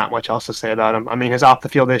 There's not much else to say about him. I mean, his off the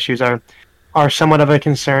field issues are somewhat of a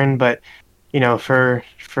concern, but for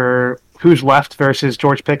who's left versus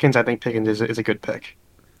George Pickens, I think Pickens is a good pick.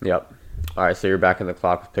 Yep. All right, so you're back in the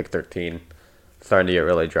clock with pick 13. Starting to get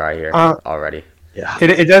really dry here already. Yeah.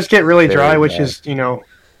 It does get really dry, which is,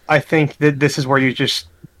 I think that this is where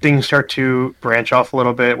things start to branch off a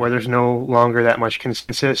little bit, where there's no longer that much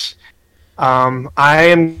consensus.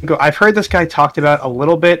 I've heard this guy talked about a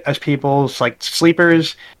little bit as people's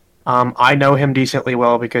sleepers. I know him decently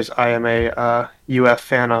well because I am a UF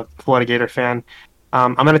fan, a Florida Gator fan.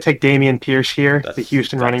 I'm going to take Dameon Pierce here, the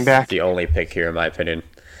Houston running back. The only pick here, in my opinion.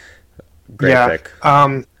 Great pick.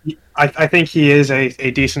 I think he is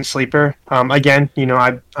a decent sleeper. Again,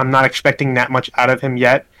 I'm not expecting that much out of him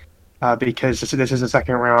yet because this is the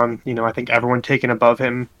second round. I think everyone taken above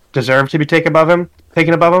him deserved to be taken above him.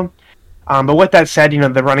 But with that said,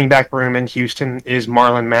 the running back room in Houston is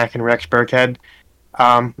Marlon Mack and Rex Burkhead.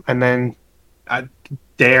 And then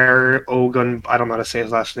Dare Ogun, I don't know how to say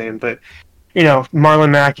his last name, but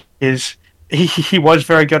Marlon Mack is he was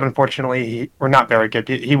very good. Unfortunately, or not very good.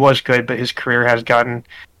 He was good, but his career has gotten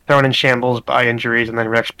thrown in shambles by injuries. And then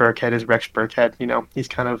Rex Burkhead is Rex Burkhead. He's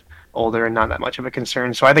kind of older and not that much of a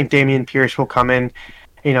concern. So I think Dameon Pierce will come in.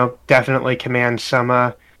 Definitely command some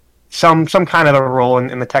kind of a role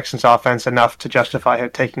in the Texans offense enough to justify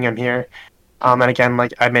taking him here. And again,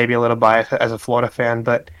 I may be a little biased as a Florida fan,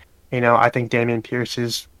 but I think Dameon Pierce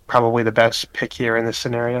is probably the best pick here in this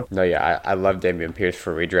scenario. No, yeah, I love Dameon Pierce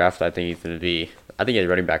for redraft. I think he's going to be. I think he's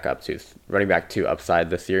running back two upside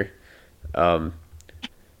this year.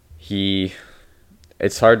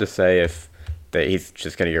 It's hard to say if that he's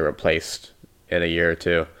just going to get replaced in a year or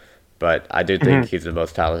two, but I do think he's the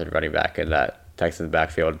most talented running back in that Texans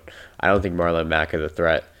backfield. I don't think Marlon Mack is a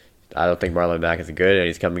threat. I don't think Marlon Mack is good, and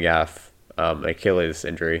he's coming off an Achilles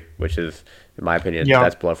injury, which is, in my opinion,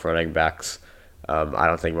 that's blood for running backs. I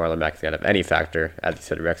don't think Marlon Mack is going to have any factor. As you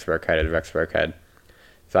said, Rex Burkhead is Rex Burkhead.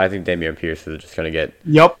 So I think Dameon Pierce is just going to get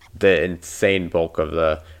the insane bulk of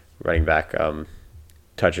the running back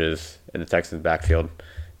touches in the Texans backfield.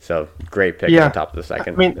 So great pick at the top of the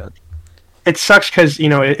second. I mean, it sucks because,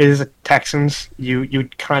 it is Texans. You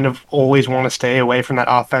kind of always want to stay away from that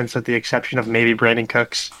offense with the exception of maybe Brandon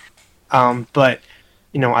Cooks. But,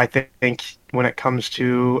 I think when it comes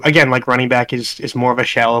to, again, running back is more of a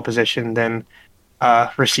shallow position than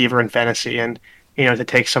receiver in fantasy. And, to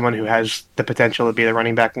take someone who has the potential to be the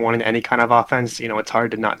running back one in any kind of offense, it's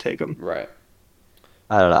hard to not take him. Right.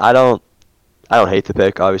 I don't know. I don't hate the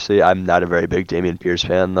pick, obviously. I'm not a very big Dameon Pierce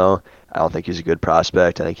fan, though. I don't think he's a good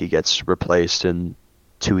prospect. I think he gets replaced in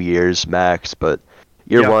 2 years max. But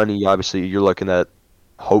year one, you're looking at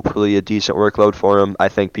hopefully a decent workload for him. I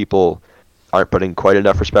think people aren't putting quite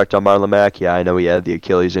enough respect on Marlon Mack. Yeah, I know he had the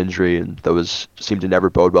Achilles injury, and those seem to never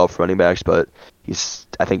bode well for running backs, but he's,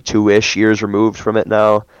 I think, 2-ish years removed from it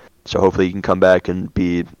now. So hopefully he can come back and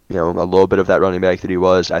be, a little bit of that running back that he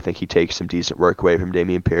was. I think he takes some decent work away from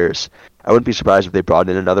Dameon Pierce. I wouldn't be surprised if they brought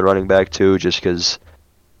in another running back too, just because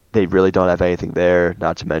they really don't have anything there.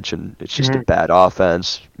 Not to mention it's just a bad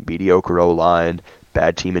offense, mediocre O-line,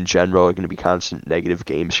 bad team in general. Going to be constant negative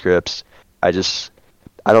game scripts. I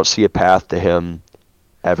don't see a path to him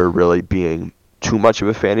ever really being too much of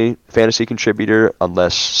a fantasy contributor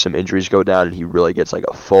unless some injuries go down and he really gets like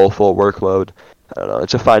a full workload. I don't know.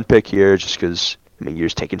 It's a fine pick here just because, you're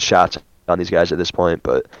just taking shots on these guys at this point.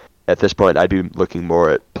 But at this point, I'd be looking more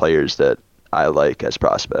at players that I like as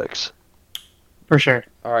prospects. For sure.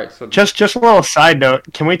 All right. So just a little side note.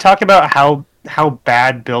 Can we talk about how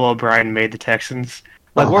bad Bill O'Brien made the Texans?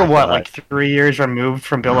 Like 3 years removed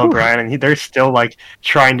from Bill O'Brien, and they're still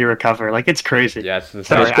trying to recover. It's crazy. Yeah, it's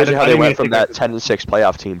crazy how they went from that 10-6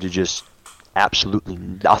 playoff team to just absolutely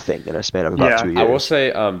nothing in a span of about 2 years. I will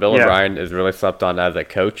say Bill O'Brien is really slept on as a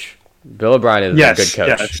coach. Bill O'Brien is a good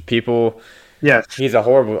coach. Yes. He's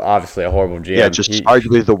obviously a horrible GM. Yeah,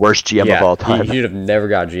 arguably the worst GM of all time. He should have never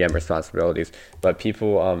got GM responsibilities. But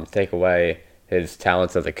people take away his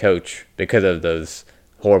talents as a coach because of those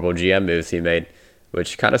horrible GM moves he made,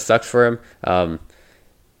 which kind of sucks for him.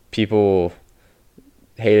 People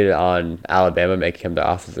hated on Alabama making him the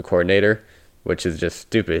offensive coordinator, which is just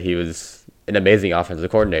stupid. He was an amazing offensive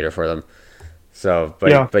coordinator for them. So,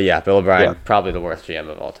 but Bill O'Brien, probably the worst GM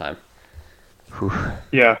of all time. Whew.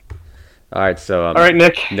 Yeah. All right, so all right,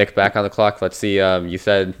 Nick. Nick, back on the clock. Let's see. You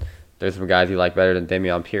said there's some guys you like better than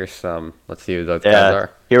Dameon Pierce. Let's see who those guys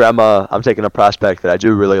are. Here I'm taking a prospect that I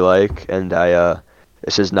do really like, and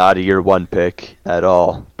this is not a year one pick at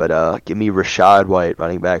all. But give me Rachaad White,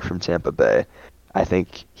 running back from Tampa Bay. I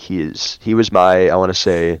think he was my, I want to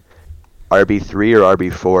say, RB3 or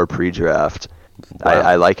RB4 pre-draft. Wow.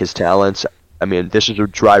 I like his talents. This is a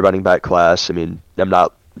dry running back class. I'm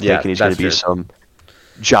not thinking he's going to be some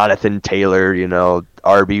Jonathan Taylor,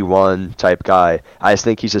 RB1 type guy. I just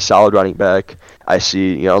think he's a solid running back. I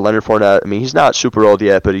see, Leonard Fournette. He's not super old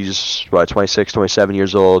yet, but he's 26, 27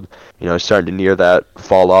 years old. Starting to near that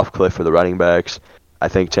fall off cliff for the running backs. I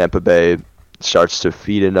think Tampa Bay starts to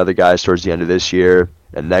feed in other guys towards the end of this year.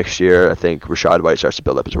 And next year, I think Rachaad White starts to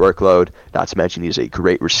build up his workload. Not to mention he's a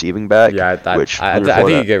great receiving back. Yeah, I think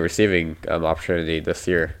he get receiving opportunity this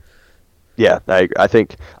year. Yeah, I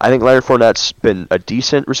think Leonard Fournette's been a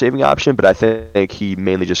decent receiving option, but I think he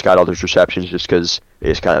mainly just got all those receptions just because they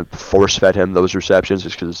just kind of force-fed him those receptions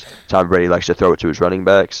just because Tom Brady likes to throw it to his running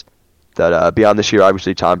backs. That beyond this year,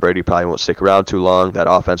 obviously Tom Brady probably won't stick around too long. That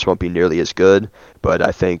offense won't be nearly as good, but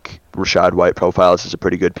I think Rachaad White profiles as a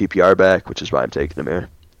pretty good PPR back, which is why I'm taking him here.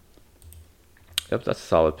 Yep, that's a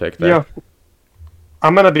solid pick there. Yeah.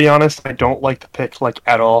 I'm going to be honest, I don't like the pick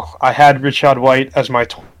at all. I had Rachaad White as my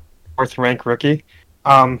fourth ranked rookie,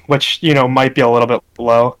 which, might be a little bit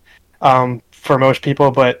low for most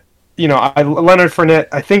people, but Leonard Fournette,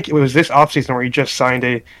 I think it was this offseason where he just signed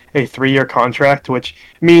a 3-year contract, which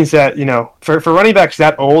means that, for running backs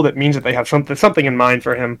that old, it means that they have something in mind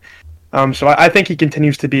for him. So I think he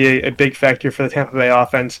continues to be a big factor for the Tampa Bay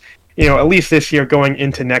offense, at least this year going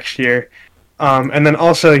into next year. And then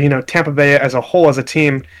also, Tampa Bay as a whole, as a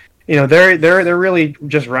team, they're really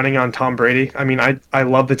just running on Tom Brady. I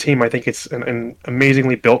love the team. I think it's an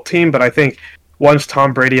amazingly built team, but I think once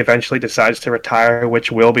Tom Brady eventually decides to retire,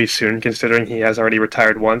 which will be soon, considering he has already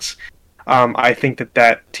retired once, I think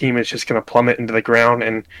that team is just going to plummet into the ground.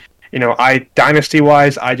 And,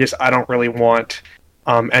 dynasty-wise, I don't really want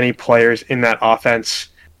any players in that offense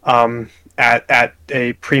at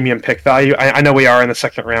a premium pick value. I know we are in the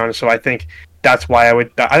second round, so I think that's why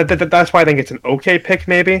that's why I think it's an okay pick,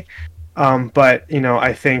 maybe. But,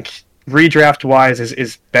 I think redraft-wise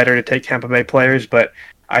is better to take Tampa Bay players, but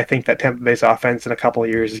I think that Tampa Bay's offense in a couple of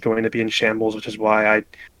years is going to be in shambles, which is why I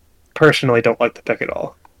personally don't like the pick at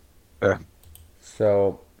all. Yeah.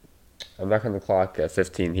 So I'm back on the clock at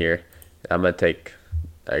 15 here. I'm going to take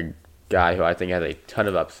a guy who I think has a ton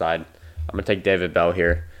of upside. I'm going to take David Bell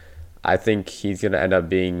here. I think he's going to end up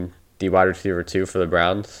being the wide receiver 2 for the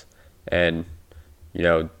Browns. And,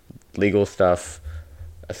 legal stuff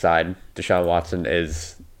aside, Deshaun Watson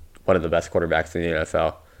is one of the best quarterbacks in the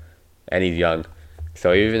NFL. And he's young.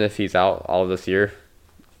 So even if he's out all of this year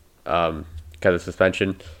because of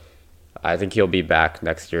suspension, I think he'll be back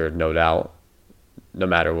next year, no doubt, no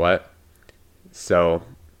matter what. So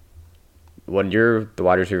when you're the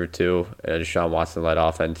wide receiver 2 in a Deshaun Watson-led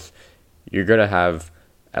offense, you're going to have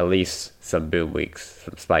at least some boom weeks,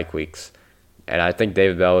 some spike weeks. And I think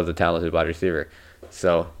David Bell is a talented wide receiver.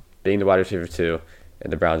 So being the wide receiver 2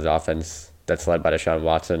 in the Browns offense that's led by Deshaun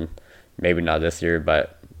Watson, maybe not this year,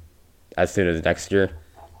 but as soon as next year,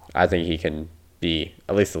 I think he can be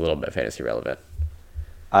at least a little bit fantasy relevant.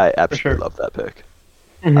 I absolutely love that pick.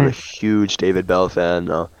 Mm-hmm. I'm a huge David Bell fan.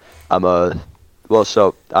 I was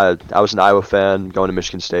an Iowa fan going to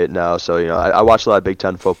Michigan State now, so I watched a lot of Big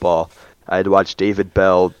Ten football. I had to watch David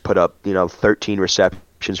Bell put up 13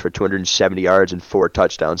 receptions for 270 yards and 4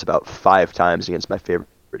 touchdowns about 5 times against my favorite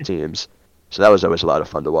teams. So that was always a lot of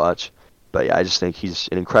fun to watch. But yeah, I just think he's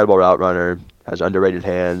an incredible route runner, has underrated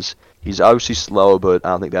hands. He's obviously slow, but I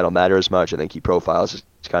don't think that'll matter as much. I think he profiles as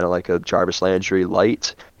kind of like a Jarvis Landry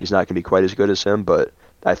light. He's not going to be quite as good as him, but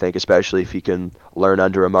I think especially if he can learn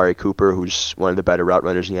under Amari Cooper, who's one of the better route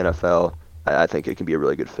runners in the NFL, I think it can be a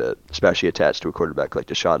really good fit, especially attached to a quarterback like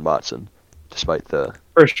Deshaun Watson, despite the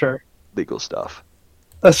for sure legal stuff.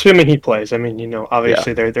 Assuming he plays. I mean,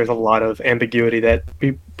 obviously there's a lot of ambiguity that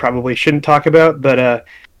we probably shouldn't talk about, but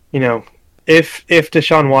if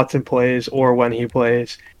Deshaun Watson plays or when he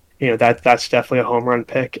plays, that's definitely a home run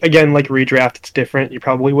pick. Again, like redraft, it's different. You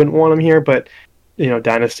probably wouldn't want him here, but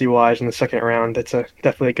dynasty wise in the second round, it's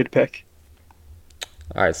definitely a good pick.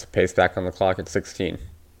 All right, so Pace back on the clock at 16.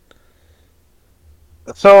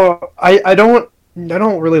 So I don't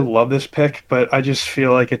really love this pick, but I just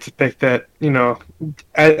feel like it's a pick that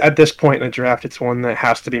at this point in the draft, it's one that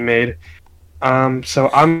has to be made.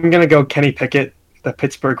 So I'm gonna go Kenny Pickett, the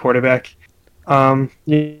Pittsburgh quarterback. I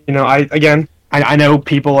know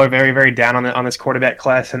people are very, very down on this quarterback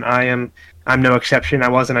class, and I'm no exception. I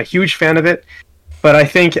wasn't a huge fan of it, but I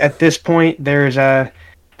think at this point there's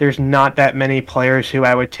not that many players who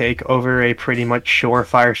I would take over a pretty much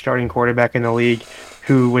surefire starting quarterback in the league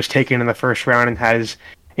who was taken in the first round and has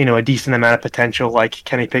a decent amount of potential like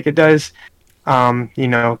Kenny Pickett does.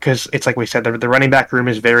 Because it's like we said, the running back room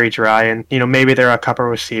is very dry, and maybe there are a couple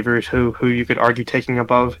of receivers who you could argue taking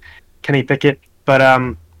above Kenny Pickett, but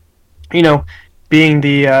being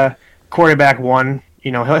the quarterback 1,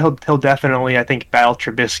 he'll definitely, I think, battle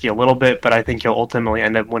Trubisky a little bit, but I think he'll ultimately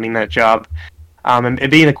end up winning that job. And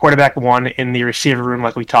being the quarterback 1 in the receiver room,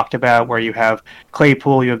 like we talked about, where you have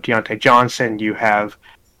Claypool, you have Deontay Johnson, you have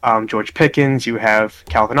George Pickens, you have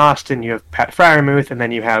Calvin Austin, you have Pat Freiermuth, and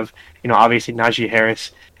then you have, obviously Najee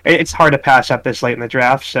Harris. It's hard to pass up this late in the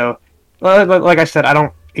draft. So, like I said, I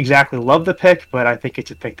don't exactly love the pick, but I think it's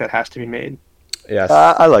a pick that has to be made. Yes.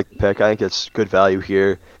 I like the pick. I think it's good value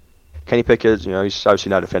here. Kenny Pickett, he's obviously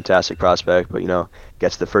not a fantastic prospect, but,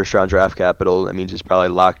 gets the first-round draft capital. That means he's probably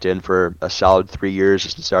locked in for a solid 3 years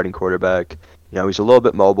as the starting quarterback. He's a little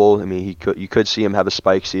bit mobile. I mean, you could see him have a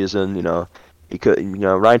spike season. He could.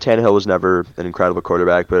 Ryan Tannehill was never an incredible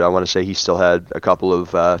quarterback, but I want to say he still had a couple of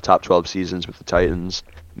top 12 seasons with the Titans.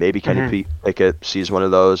 Maybe Kenny Pickett sees one of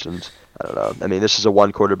those, and I don't know. I mean, this is a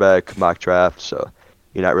one-quarterback mock draft, so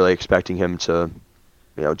you're not really expecting him to,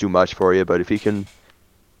 do much for you. But if he can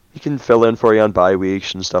fill in for you on bye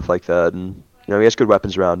weeks and stuff like that, and he has good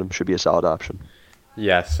weapons around him, should be a solid option.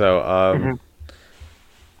 Yeah. So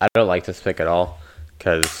I don't like this pick at all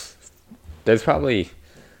because there's probably,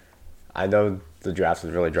 I know the draft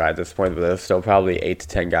is really dry at this point, but there's still probably 8 to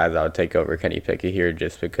 10 guys I would take over Kenny Pickett here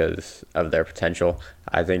just because of their potential.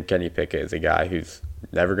 I think Kenny Pickett is a guy who's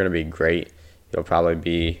never going to be great. He'll probably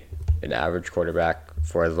be an average quarterback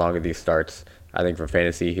for as long as he starts. I think for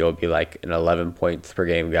fantasy, he'll be like an 11 points per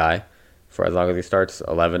game guy for as long as he starts,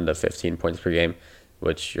 11 to 15 points per game,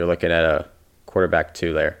 which you're looking at a quarterback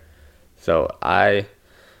 2 there. So I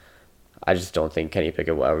just don't think Kenny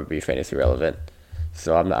Pickett will ever be fantasy relevant.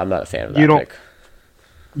 So I'm not a fan of that pick.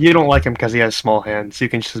 You don't like him because he has small hands. You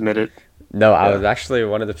can just admit it. No, I was actually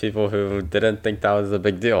one of the people who didn't think that was a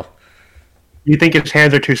big deal. You think his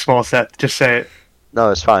hands are too small, Seth? Just say it. No,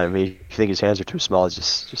 it's fine. I mean, if you think his hands are too small,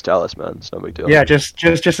 just tell us, man. It's no big deal. Yeah, just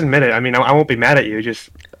admit it. I mean, I won't be mad at you.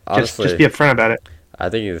 Honestly, just be upfront about it. I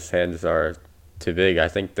think his hands are too big. I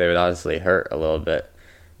think they would honestly hurt a little bit.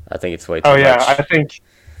 I think it's way too much. Oh yeah, I think.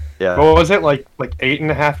 Yeah. What was it like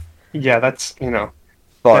 8.5? Yeah, that's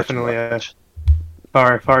definitely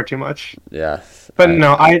far too much. Yeah. But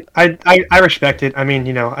no, I respect it. I mean,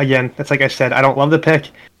 again, that's like I said, I don't love the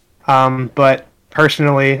pick, but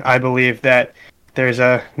personally, I believe that there's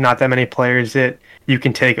not that many players that you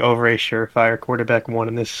can take over a surefire quarterback 1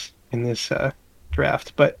 in this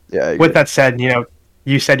draft. But with that said,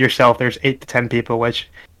 you said yourself there's 8 to 10 people, which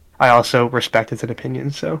I also respect as an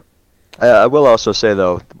opinion. So I will also say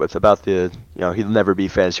though, about the he'll never be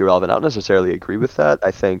fantasy relevant. I don't necessarily agree with that.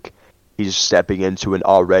 I think he's stepping into an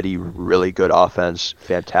already really good offense,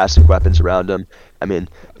 fantastic weapons around him. I mean,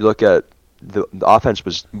 you look at the offense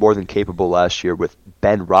was more than capable last year with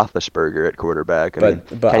Ben Roethlisberger at quarterback. I mean,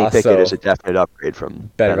 Kenny Pickett is a definite upgrade from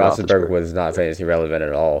Ben Roethlisberger was not fantasy relevant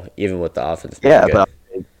at all, even with the offense being yeah, good. but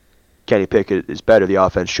Kenny Pickett is better. The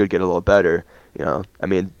offense should get a little better. You know, I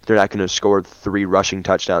mean, they're not going to score 3 rushing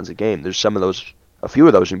touchdowns a game. There's a few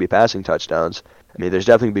of those going to be passing touchdowns. I mean, there's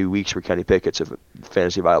definitely going to be weeks where Kenny Pickett's a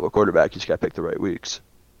fantasy viable quarterback. You just got to pick the right weeks.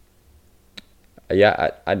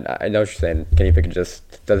 Yeah, I know what you're saying. Kenny Pickett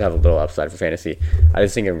just does have a little upside for fantasy. I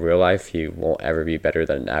just think in real life he won't ever be better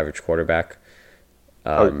than an average quarterback.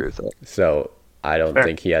 I would agree with that. So I don't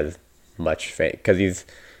think he has much because he's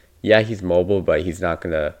mobile, but he's not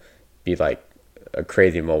going to be like a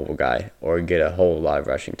crazy mobile guy or get a whole lot of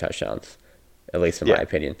rushing touchdowns, at least in my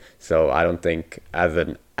opinion. So I don't think as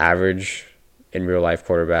an average in real life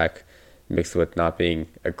quarterback mixed with not being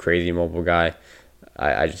a crazy mobile guy,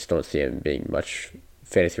 I just don't see him being much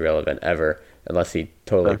fantasy relevant ever unless he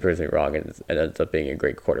totally proves me wrong and ends up being a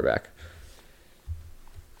great quarterback.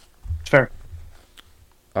 Fair.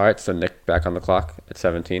 All right, so Nick back on the clock at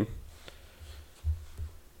 17.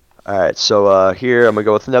 All right, so here I'm gonna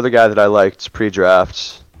go with another guy that I liked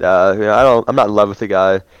pre-draft. I'm not in love with the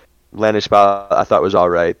guy. Landing spot I thought was all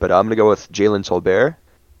right, but I'm gonna go with Jalen Tolbert,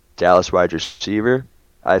 Dallas wide receiver.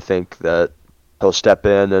 I think that he'll step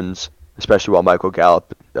in, and especially while Michael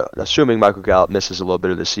Gallup, assuming Michael Gallup misses a little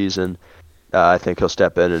bit of the season, I think he'll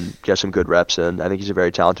step in and get some good reps in. I think he's a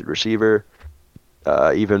very talented receiver.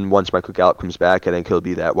 Even once Michael Gallup comes back, I think he'll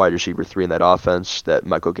be that wide receiver 3 in that offense that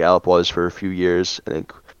Michael Gallup was for a few years. I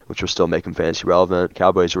think, which will still make him fantasy relevant.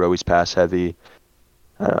 Cowboys are always pass heavy.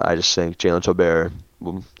 I just think Jalen Tolbert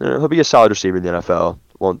he'll be a solid receiver in the NFL.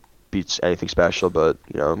 Won't be anything special, but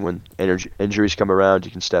when injuries come around,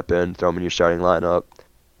 you can step in, throw him in your starting lineup.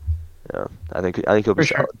 I think he'll be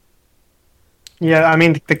solid. Yeah, I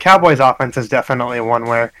mean the Cowboys' offense is definitely one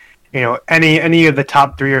where any of the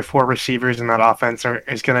top 3 or 4 receivers in that offense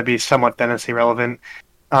is going to be somewhat fantasy relevant.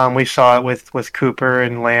 We saw it with Cooper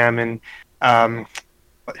and Lamb and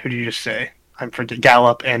who did you just say? I'm forgetting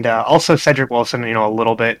Gallup and also Cedric Wilson. A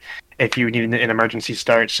little bit if you need an emergency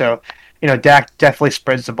start. So Dak definitely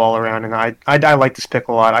spreads the ball around, and I like this pick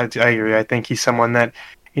a lot. I agree. I think he's someone that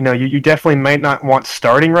you definitely might not want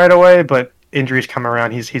starting right away, but injuries come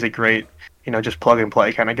around. He's a great just plug and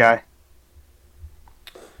play kind of guy.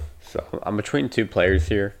 So I'm between 2 players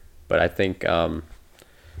here, but I think one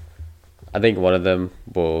of them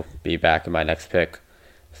will be back in my next pick.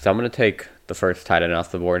 So I'm going to take the first tight end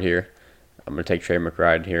off the board here. I'm going to take Trey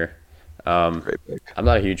McBride here. Great pick. I'm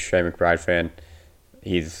not a huge Trey McBride fan.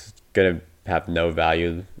 He's going to have no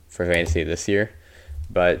value for fantasy this year,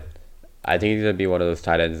 but I think he's going to be one of those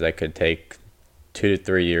tight ends that could take 2 to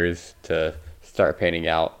 3 years to start panning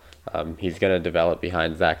out. He's going to develop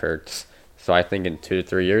behind Zach Ertz. So I think in 2 to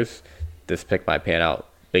 3 years, this pick might pan out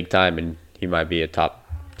big time, and he might be a top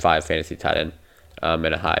 5 fantasy tight end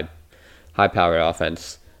in a high-powered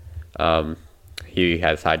offense. He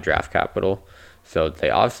has high draft capital, so they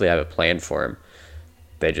obviously have a plan for him.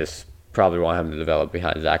 They just probably want him to develop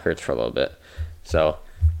behind Zach Ertz for a little bit. So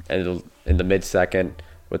in the mid-second,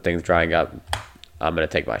 with things drying up, I'm going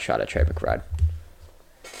to take my shot at Trey McBride.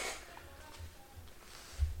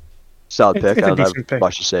 Solid pick. I don't have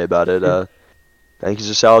much to say about it. I think he's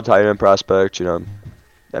a solid tight end prospect.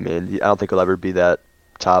 I mean, I don't think he'll ever be that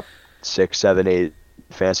top 6, 7, 8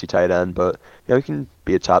 fantasy tight end, but he can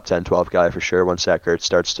be a top 10, 12 guy for sure once Zach Ertz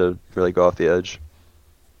starts to really go off the edge.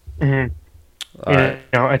 Mm-hmm.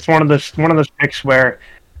 It's one of those picks where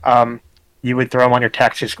you would throw him on your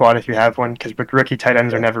taxi squad if you have one, because rookie tight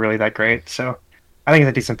ends are never really that great. So I think it's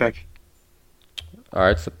a decent pick. All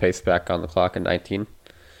right, so Pace back on the clock at 19.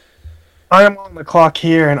 I am on the clock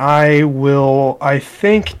here, and I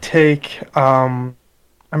think, take... I'm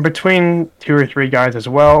between 2 or 3 guys as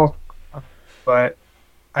well, but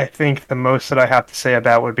I think the most that I have to say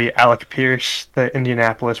about would be Alec Pierce, the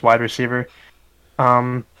Indianapolis wide receiver.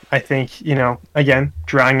 I think, again,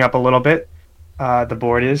 drying up a little bit, the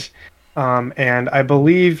board is, and I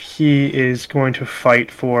believe he is going to fight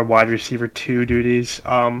for wide receiver 2 duties.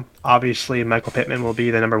 Obviously, Michael Pittman will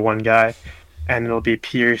be the number 1 guy, and it'll be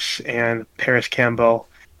Pierce and Paris Campbell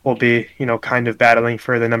will be, kind of battling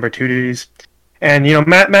for the number 2 duties. And,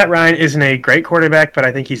 Matt Ryan isn't a great quarterback, but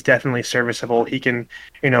I think he's definitely serviceable. He can,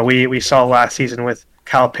 we saw last season with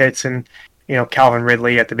Kyle Pitts and, Calvin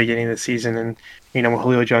Ridley at the beginning of the season, and,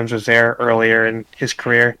 Julio Jones was there earlier in his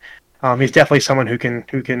career. He's definitely someone who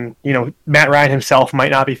can, Matt Ryan himself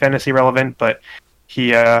might not be fantasy relevant, but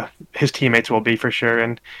his teammates will be for sure.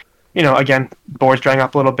 And, again, board's drying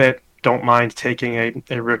up a little bit. don't mind taking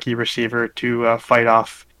a rookie receiver to fight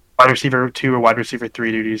off wide receiver 2 or wide receiver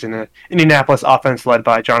 3 duties in an Indianapolis offense led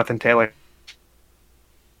by Jonathan Taylor.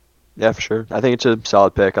 Yeah, for sure. I think it's a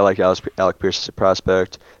solid pick. I like Alec Pierce as a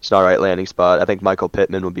prospect. It's an all right landing spot. I think Michael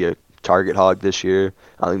Pittman will be a target hog this year.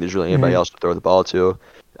 I don't think there's really anybody else to throw the ball to.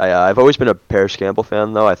 I've always been a Paris Campbell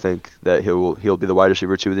fan, though. I think that he'll be the wide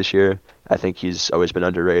receiver 2 this year. I think he's always been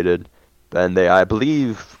underrated. And I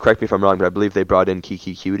believe, correct me if I'm wrong, but I believe they brought in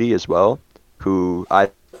Kiki Cutie as well, who I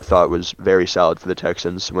thought was very solid for the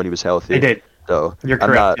Texans when he was healthy. They did. So you're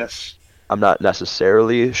correct. Yes. I'm not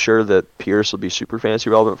necessarily sure that Pierce will be super fantasy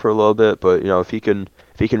relevant for a little bit, but if he can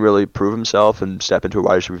really prove himself and step into a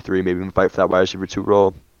wide receiver 3, maybe even fight for that wide receiver 2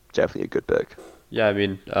 role, definitely a good pick. Yeah, I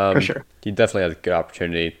mean, for sure. He definitely has a good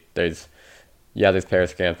opportunity. There's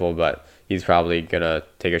Paris Campbell, but he's probably gonna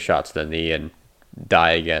take a shot to the knee and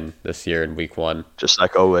die again this year in week 1. Just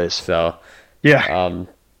like always. So yeah,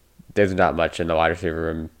 there's not much in the wide receiver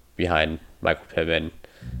room behind Michael Pittman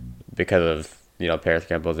because of Paris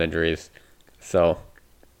Campbell's injuries. So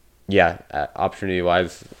yeah, opportunity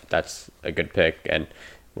wise, that's a good pick. And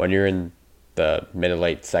when you're in the mid to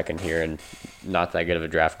late second here and not that good of a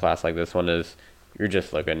draft class like this one is, you're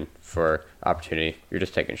just looking for opportunity. You're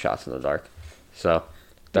just taking shots in the dark. So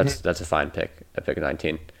that's a fine pick at pick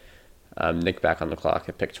 19. Nick back on the clock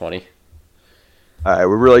at pick 20. All right,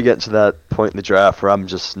 we're really getting to that point in the draft where I'm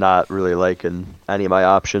just not really liking any of my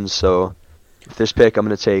options. So with this pick, I'm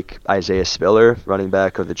going to take Isaiah Spiller, running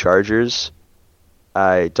back of the Chargers.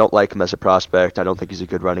 I don't like him as a prospect. I don't think he's a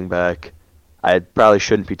good running back. I probably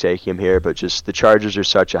shouldn't be taking him here, but just the Chargers are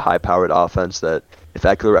such a high-powered offense that if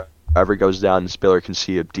Eckler ever goes down and Spiller can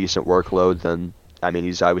see a decent workload, then,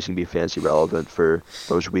 he's always going to be fantasy relevant for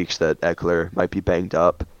those weeks that Eckler might be banged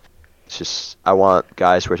up. It's just, I want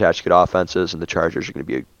guys who are attached to good offenses, and the Chargers are going to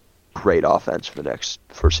be a great offense for the next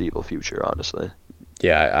foreseeable future, honestly.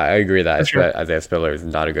 Yeah, I agree that Isaiah Spiller is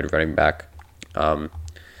not a good running back.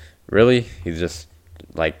 Really, he's just,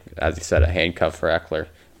 like, as you said, a handcuff for Eckler.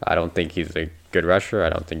 I don't think he's a good rusher. I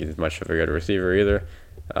don't think he's much of a good receiver either.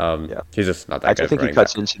 He's just not that good. I think he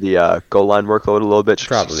cuts into the goal line workload a little bit.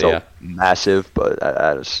 Probably, massive, but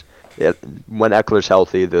when Eckler's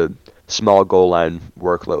healthy, the small goal line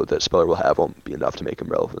workload that Spiller will have won't be enough to make him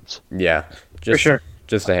relevant. Yeah, for sure.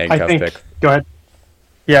 Just a handcuff pick. Go ahead.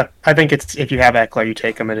 Yeah, I think it's if you have Eckler, you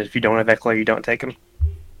take him, and if you don't have Eckler, you don't take him.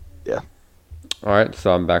 Yeah. All right,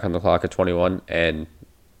 so I'm back on the clock at 21, and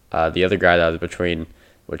the other guy that was between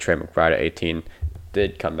with Trey McBride at 18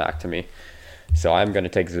 did come back to me. So I'm going to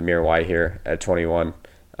take Zamir White here at 21.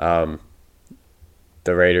 The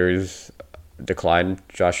Raiders declined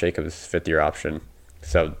Josh Jacobs' fifth-year option,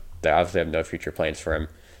 so they obviously have no future plans for him.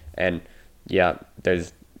 And, yeah,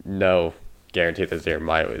 there's no guarantee that Zamir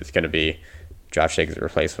White is going to be Josh Jacobs'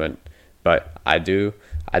 replacement. But I did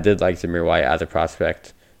like Zamir White as a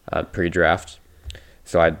prospect pre-draft.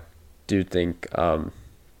 So I do think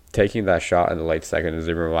taking that shot in the late second of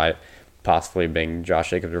Zamir White possibly being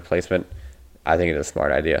Josh Jacobs' replacement, I think it's a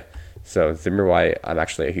smart idea. So Zamir White, I'm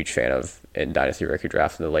actually a huge fan of in Dynasty rookie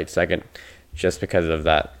drafts in the late second, just because of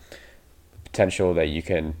that potential that you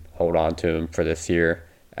can hold on to him for this year,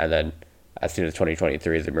 and then as soon as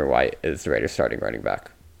 2023, Zamir White is the Raiders' starting running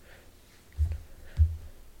back.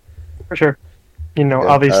 For sure.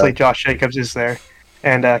 Obviously Josh Jacobs is there,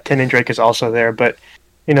 and Kenyon Drake is also there, but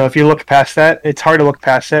if you look past that, it's hard to look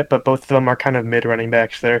past that, but both of them are kind of mid running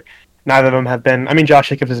backs there. Neither of them have been, Josh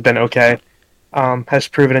Jacobs has been okay. Has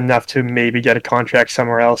proven enough to maybe get a contract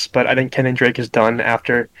somewhere else, but I think Kenyon Drake is done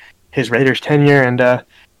after his Raiders tenure, and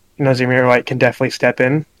Zamir White can definitely step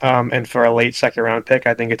in. And for a late second round pick,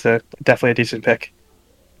 I think it's definitely a decent pick.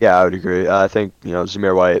 Yeah, I would agree. I think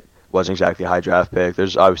Zamir White wasn't exactly a high draft pick.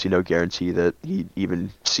 There's obviously no guarantee that he even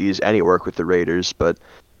sees any work with the Raiders, but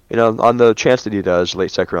on the chance that he does,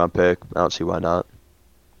 late second round pick, I don't see why not.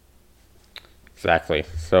 Exactly.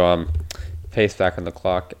 So Pace back on the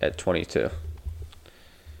clock at 22.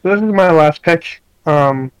 This is my last pick.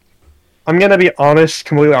 I'm going to be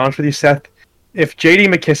completely honest with you, Seth. If J.D.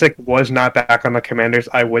 McKissick was not back on the Commanders,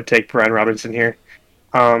 I would take Brian Robinson here.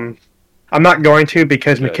 I'm not going to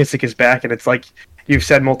because McKissick is back, and it's like you've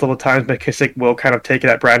said multiple times, McKissick will kind of take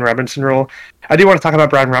that Brian Robinson role. I do want to talk about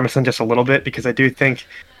Brian Robinson just a little bit because I do think,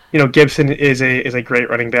 Gibson is a great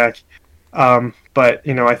running back. But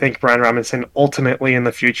I think Brian Robinson ultimately in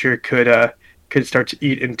the future could start to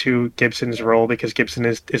eat into Gibson's role because Gibson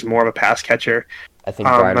is more of a pass catcher. I think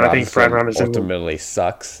Brian Robinson ultimately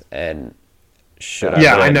sucks and should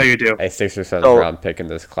have I know you do. a 6th or 7th round pick in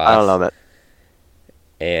this class. I don't know, man.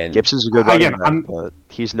 And Gibson's a good running back, but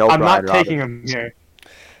he's no Brian Robinson. I'm not taking him here.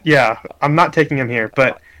 Yeah, I'm not taking him here,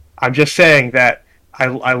 but I'm just saying that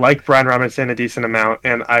I like Brian Robinson a decent amount,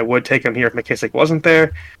 and I would take him here if McKissick wasn't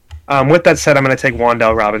there. With that said, I'm going to take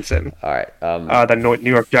Wan'Dale Robinson. All right. The New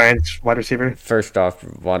York Giants wide receiver. First off,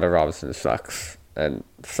 Wan'Dale Robinson sucks, and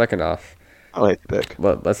second off, I like the pick.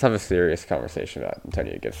 let's have a serious conversation about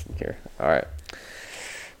Antonio Gibson here. All right.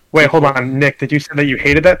 Wait, hold on, Nick. Did you say that you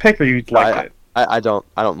hated that pick or you liked it? I don't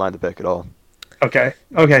mind the pick at all. Okay,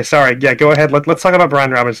 sorry. Yeah, go ahead. Let's talk about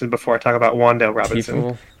Brian Robinson before I talk about Wan'Dale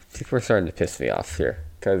Robinson. People are starting to piss me off here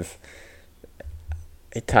because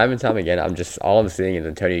time and time again, all I'm seeing is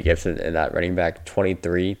Antonio Gibson in that running back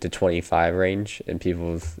 23 to 25 range in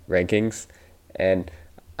people's rankings, and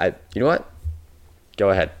you know what? Go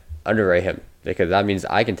ahead, underrate him because that means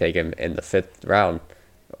I can take him in the 5th round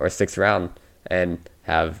or 6th round and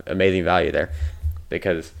have amazing value there,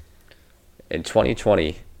 because in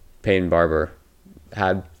 2020, Peyton Barber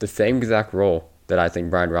had the same exact role that I think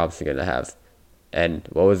Brian Robinson is going to have. And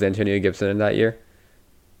what was Antonio Gibson in that year?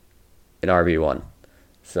 An RB1.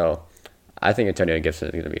 So I think Antonio Gibson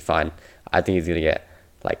is going to be fine. I think he's going to get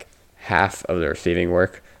like half of the receiving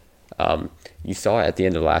work. You saw it at the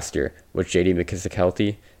end of last year with J.D. McKissick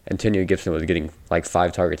healthy. Antonio Gibson was getting like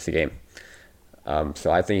 5 targets a game.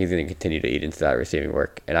 So I think he's going to continue to eat into that receiving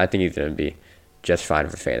work. And I think he's going to be just fine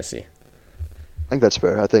for fantasy. I think that's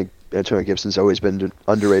fair. I think Antonio Gibson's always been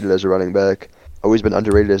underrated as a running back. Always been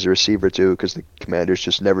underrated as a receiver, too, because the Commanders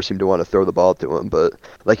just never seem to want to throw the ball to him. But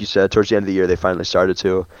like you said, towards the end of the year, they finally started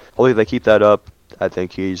to. Hopefully they keep that up. I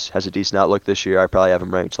think he has a decent outlook this year. I probably have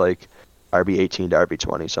him ranked like RB18 to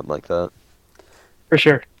RB20, something like that. For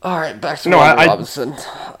sure. All right, back to Robinson.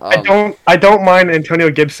 I don't mind Antonio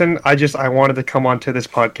Gibson. I wanted to come onto this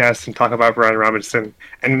podcast and talk about Brian Robinson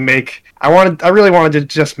and I really wanted to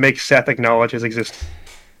just make Seth acknowledge his existence.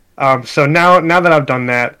 So now that I've done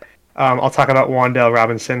that, I'll talk about Wan'Dale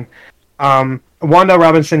Robinson. Wan'Dale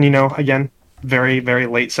Robinson, again, very, very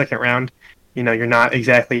late 2nd round. You're not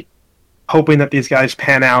exactly hoping that these guys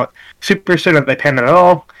pan out super soon, that they pan out at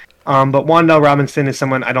all. But Wan'Dale Robinson is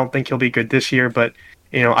someone I don't think he'll be good this year, but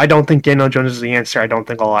I don't think Daniel Jones is the answer. I don't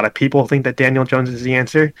think a lot of people think that Daniel Jones is the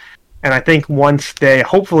answer. And I think once they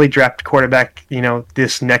hopefully draft quarterback,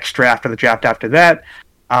 this next draft or the draft after that,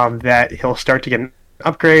 that he'll start to get an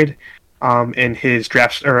upgrade in his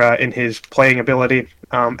drafts or in his playing ability.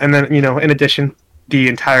 And then, in addition, the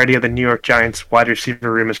entirety of the New York Giants wide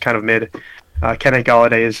receiver room is kind of mid. Kenny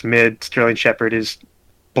Golladay is mid. Sterling Shepard is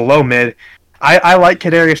below mid. I like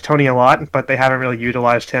Kadarius Toney a lot, but they haven't really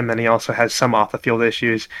utilized him, and he also has some off-the-field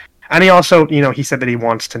issues. And he also, he said that he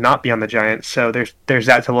wants to not be on the Giants, so there's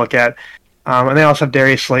that to look at. And they also have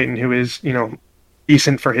Darius Slayton, who is,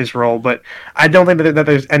 decent for his role, but I don't think that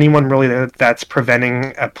there's anyone really that's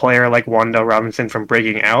preventing a player like Wan'Dale Robinson from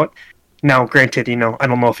breaking out. Now, granted, I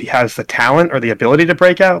don't know if he has the talent or the ability to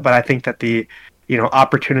break out, but I think that the,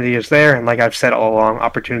 opportunity is there, and like I've said all along,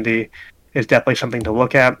 opportunity is definitely something to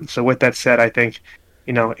look at. So with that said, I think,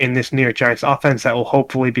 in this New York Giants offense that will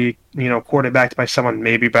hopefully be, quarterbacked by someone,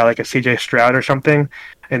 maybe by like a CJ Stroud or something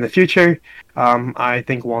in the future, I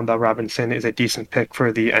think Wan'Dale Robinson is a decent pick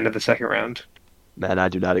for the end of the 2nd round. Man, I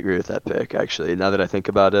do not agree with that pick, actually. Now that I think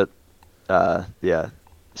about it, yeah,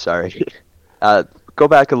 sorry. Go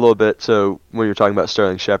back a little bit. So when you were talking about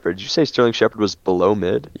Sterling Shepard, did you say Sterling Shepard was below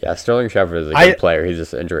mid? Yeah, Sterling Shepard is a good player. He's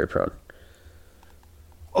just injury prone.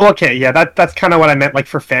 Okay, yeah, that's kind of what I meant. Like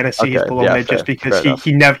for fantasy, he's below mid just because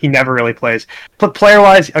he never really plays. But player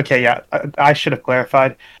wise, okay, yeah, I should have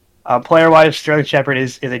clarified. Player wise, Sterling Shepard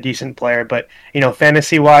is a decent player, but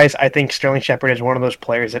fantasy wise, I think Sterling Shepard is one of those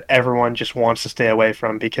players that everyone just wants to stay away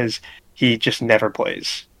from because he just never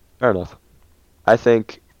plays. Fair enough. I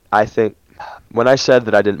think when I said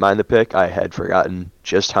that I didn't mind the pick, I had forgotten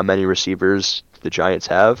just how many receivers the Giants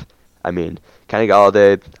have. I mean, Kenny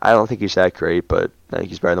Golladay, I don't think he's that great, but I think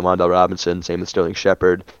he's better than Wan'Dale Robinson. Same with Sterling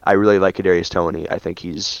Shepard. I really like Kadarius Toney. I think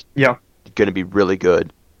he's going to be really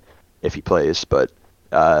good if he plays. But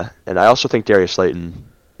and I also think Darius Slayton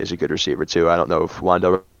is a good receiver too. I don't know if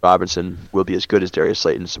Wan'Dale Robinson will be as good as Darius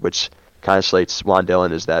Slayton, which kind of slates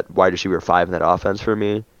Wan'Dale as that wide receiver 5 in that offense for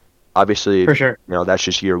me. Obviously, for sure, that's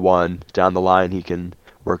just year 1. Down the line, he can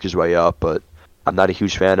work his way up, but I'm not a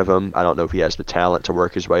huge fan of him. I don't know if he has the talent to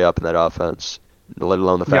work his way up in that offense, let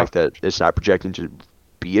alone the fact that it's not projecting to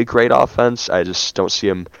be a great offense. I just don't see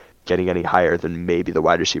him getting any higher than maybe the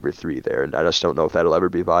wide receiver 3 there, and I just don't know if that'll ever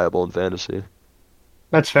be viable in fantasy.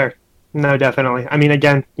 That's fair. No, definitely. I mean,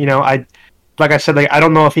 again, like I said, I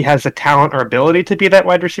don't know if he has the talent or ability to be that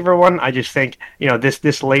wide receiver 1. I just think,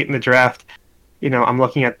 this late in the draft, I'm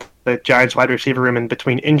looking at the Giants wide receiver room, and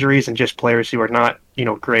between injuries and just players who are not,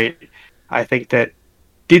 great, I think that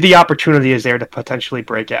the opportunity is there to potentially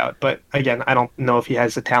break out. But again, I don't know if he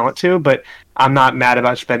has the talent to. But I'm not mad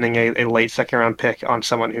about spending a late second round pick on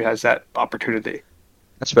someone who has that opportunity.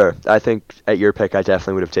 That's fair. I think at your pick, I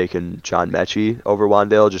definitely would have taken John Mechie over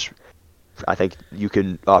Wandale. I think you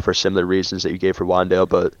can offer similar reasons that you gave for Wandale,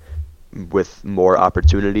 but with more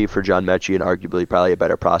opportunity for John Mechie and arguably probably a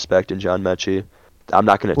better prospect in John Mechie. I'm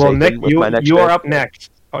not going to take Nick, him with my next you pick. are up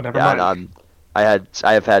next. Oh, never mind. I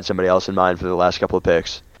have had somebody else in mind for the last couple of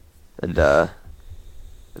picks, and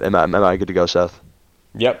am I good to go, Seth?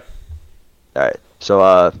 Yep. All right.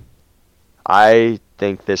 So I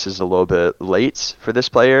think this is a little bit late for this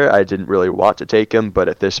player. I didn't really want to take him, but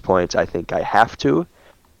at this point, I think I have to.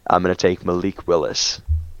 I'm going to take Malik Willis.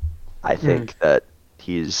 I think that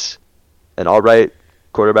he's an all right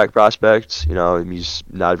quarterback prospect. You know, he's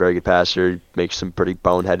not a very good passer. He makes some pretty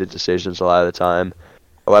boneheaded decisions a lot of the time.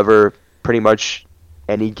 However, pretty much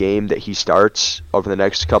any game that he starts over the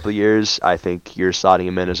next couple of years, I think you're slotting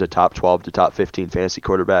him in as a top 12 to top 15 fantasy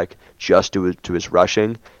quarterback just due to his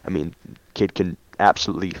rushing. I mean, kid can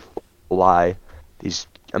absolutely fly.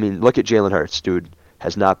 Look at Jalen Hurts, dude.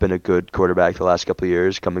 Has not been a good quarterback the last couple of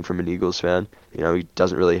years, coming from an Eagles fan. You know, he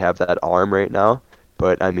doesn't really have that arm right now.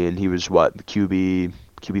 But, I mean, he was,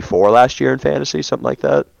 QB4 last year in fantasy, something like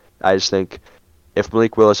that. I just think if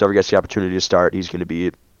Malik Willis ever gets the opportunity to start, he's going to be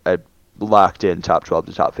a locked-in top 12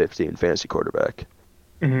 to top 15 fantasy quarterback.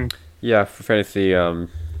 Mm-hmm. Yeah, for fantasy,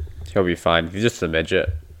 he'll be fine. He's just a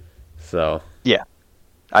midget. So. Yeah.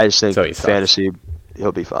 I just think so fantasy,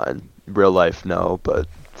 he'll be fine. Real life, no, but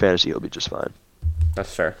fantasy, he'll be just fine.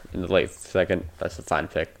 That's fair. In the late second, that's a fine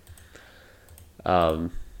pick.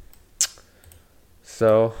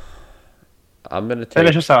 So, I'm going to take...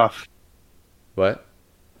 Finish us off. What?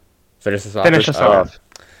 Finish us off? Finish us off.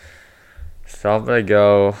 So, I'm going to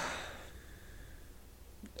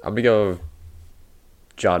go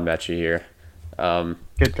John Mechie here.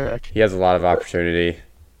 Good pick. He has a lot of opportunity.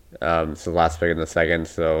 It's the last pick in the second,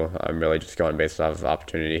 so I'm really just going based off of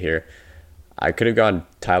opportunity here. I could have gone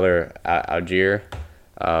Tyler Algier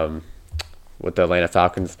with the Atlanta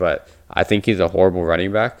Falcons, but I think he's a horrible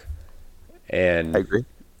running back. And I agree.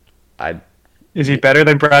 Is he better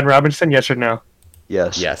than Brian Robinson, yes or no?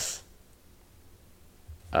 Yes. Yes.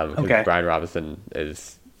 Okay. Brian Robinson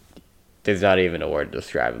there's not even a word to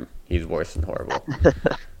describe him. He's worse than horrible.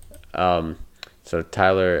 So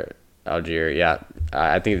Tyler Algier, yeah,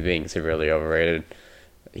 I think he's being severely overrated.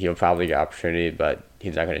 He'll probably get opportunity, but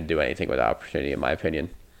he's not going to do anything with opportunity, in my opinion.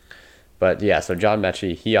 But yeah, so John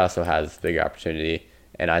Mechie, he also has big opportunity,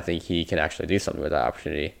 and I think he can actually do something with that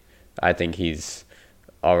opportunity. I think he's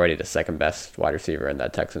already the second best wide receiver in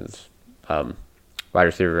that Texans wide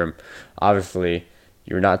receiver room. Obviously,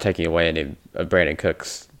 you're not taking away any of Brandon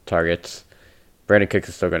Cook's targets. Brandon Cook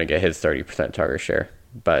is still going to get his 30% target share,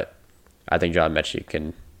 but I think John Mechie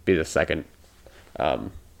can be the second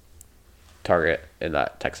target in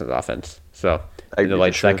that Texans offense. So in the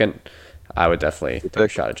late second, I would definitely take a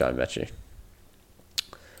shot at John Mechie.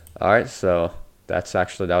 All right, so that was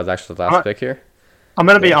actually the last pick here. I'm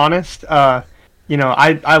gonna be honest. I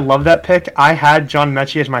love that pick. I had John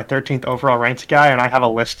Mechie as my 13th overall ranked guy, and I have a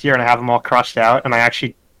list here, and I have them all crossed out, and I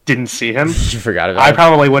actually didn't see him. You forgot about him? I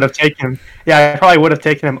probably would have taken him. Yeah, I probably would have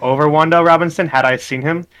taken him over Wandale Robinson had I seen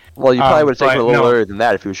him. Well, you probably would have taken him a little earlier than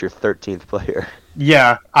that if he was your 13th player.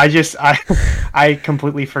 Yeah, I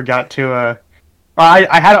completely forgot to.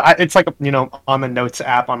 It's like on the notes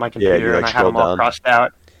app on my computer, and I have them all crossed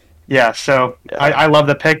out. Yeah, so yeah. I love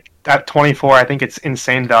the pick at 24. I think it's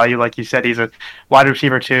insane value. Like you said, he's a wide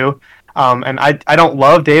receiver too. And I don't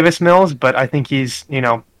love Davis Mills, but I think he's,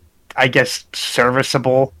 I guess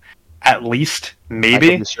serviceable at least,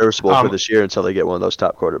 maybe. He's serviceable for this year until they get one of those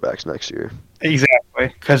top quarterbacks next year. Exactly,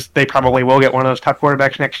 because they probably will get one of those top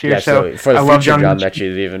quarterbacks next year. Yeah, so for the future, love John Mechie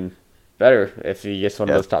is even better if he gets one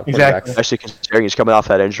of those top quarterbacks. Especially considering he's coming off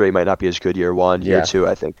that injury, he might not be as good year one, year two.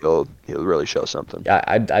 I think he'll really show something. Yeah,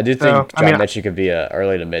 I do think John Mechie could be a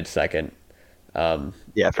early to mid second.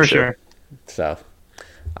 Yeah, for sure. So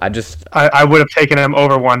I would have taken him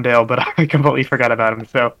over Wandale, but I completely forgot about him.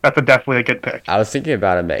 So that's definitely a good pick. I was thinking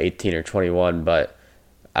about him at 18 or 21, but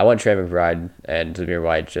I want Trey McBride and Zamir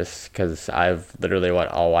White just because I've literally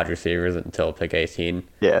want all wide receivers until pick 18.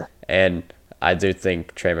 Yeah. And I do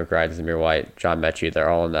think Trey McBride, Zamir White, John Mechie, they're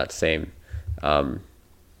all in that same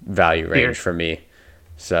value range for me.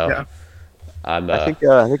 So yeah. I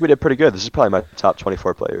think we did pretty good. This is probably my top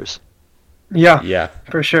 24 players. Yeah,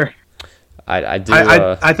 for sure. I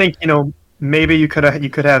think maybe you could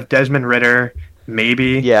have Desmond Ridder,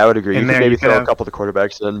 maybe. Yeah, I would agree. You could maybe throw a couple of the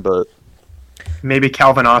quarterbacks in, but maybe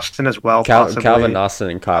Calvin Austin as well. Calvin Austin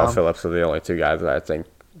and Kyle Phillips are the only two guys that I think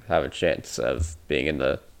have a chance of being in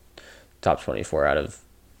the top 24 out of.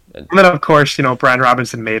 And then, of course, Brian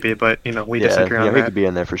Robinson maybe, but, we disagree on that. He could be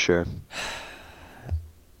in there for sure.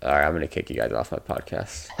 All right, I'm going to kick you guys off my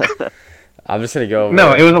podcast. I'm just going to go over...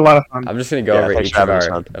 No, it was a lot of fun. I'm just going to go over each of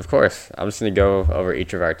our... Of course. I'm just going to go over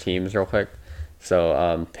each of our teams real quick.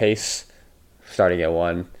 So, Pace, starting at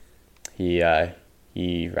 1, he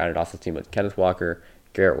rounded off the team with Kenneth Walker,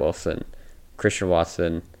 Garrett Wilson, Christian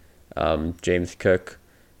Watson, James Cook,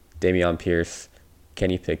 Dameon Pierce,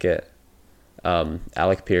 Kenny Pickett,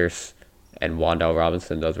 Alec Pierce, and Wan'Dale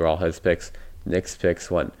Robinson. Those were all his picks. Nick's picks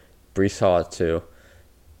went Breece Hall at 2,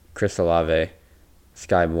 Chris Olave,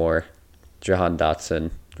 Sky Moore, Jahan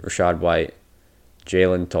Dotson, Rachaad White,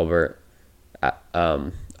 Jalen Tolbert,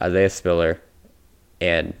 Isaiah Spiller,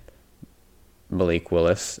 and Malik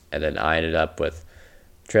Willis. And then I ended up with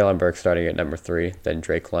Treylon Burks starting at number 3, then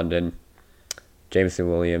Drake London, Jameson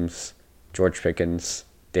Williams, George Pickens,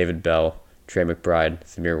 David Bell, Trey McBride,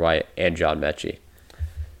 Zamir White, and John Mechie.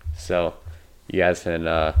 So, you guys can...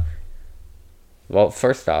 well,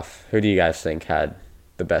 first off, who do you guys think had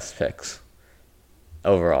the best picks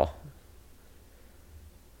overall?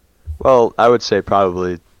 Well, I would say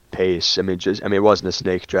probably Pace. I mean, it wasn't a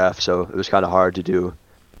snake draft, so it was kind of hard to do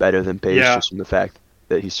better than Pace just from the fact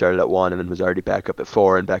that he started at 1 and then was already back up at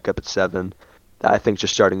 4 and back up at 7. I think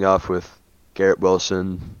just starting off with Garrett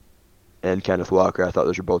Wilson and Kenneth Walker, I thought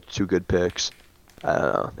those were both 2 good picks. I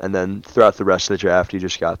don't know. And then throughout the rest of the draft, you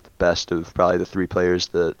just got the best of probably the 3 players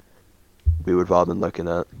that we would have all been looking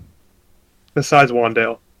at. Besides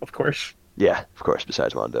Wan'Dale, of course. Yeah, of course,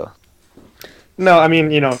 besides Wan'Dale. No, I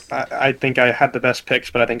mean, I think I had the best picks,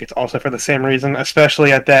 but I think it's also for the same reason,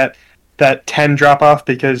 especially at that 10 drop-off,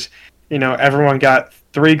 because, everyone got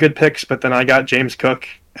 3 good picks, but then I got James Cook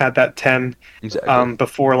at that 10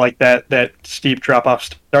 before, that steep drop-off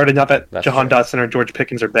started. Not that Jahan Dotson or George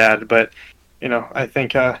Pickens are bad, but, I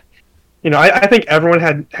think, I think everyone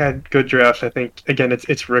had good drafts. I think, again,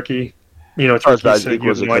 it's rookie. It's rookie, so you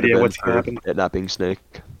have no idea what's going to happen. It not being snake.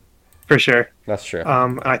 For sure. That's true.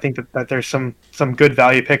 I think that there's some good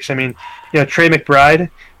value picks. I mean, Trey McBride,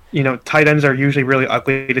 tight ends are usually really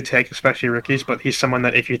ugly to take, especially rookies, but he's someone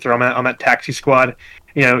that if you throw him on that taxi squad,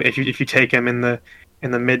 if you take him in the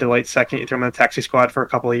mid to late second, you throw him on the taxi squad for a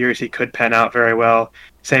couple of years, he could pan out very well.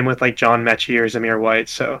 Same with John Mechie or Zamir White.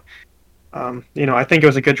 So, I think it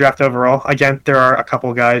was a good draft overall. Again, there are a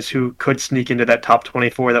couple guys who could sneak into that top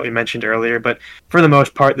 24 that we mentioned earlier, but for the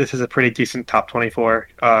most part, this is a pretty decent top 24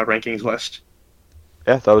 rankings list.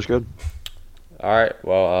 Yeah, that was good. All right,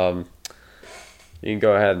 well, you can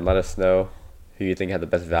go ahead and let us know who you think had the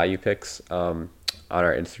best value picks on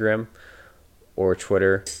our Instagram or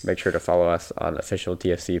Twitter. Make sure to follow us on official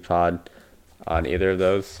TSC pod on either of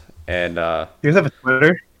those. And you guys have a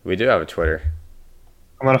Twitter? We do have a Twitter.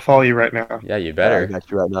 I'm going to follow you right now. Yeah, you better. I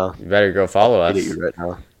got you right now. You better go follow us. I get you right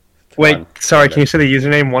now. Wait, sorry, can you say the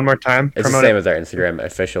username one more time? It's the same as our Instagram,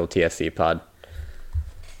 official TSC pod.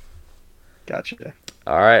 Gotcha.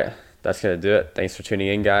 All right, that's going to do it. Thanks for tuning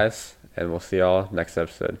in, guys, and we'll see y'all next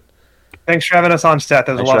episode. Thanks for having us on, Seth.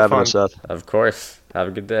 That was a lot of fun. Seth. Of course. Have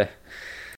a good day.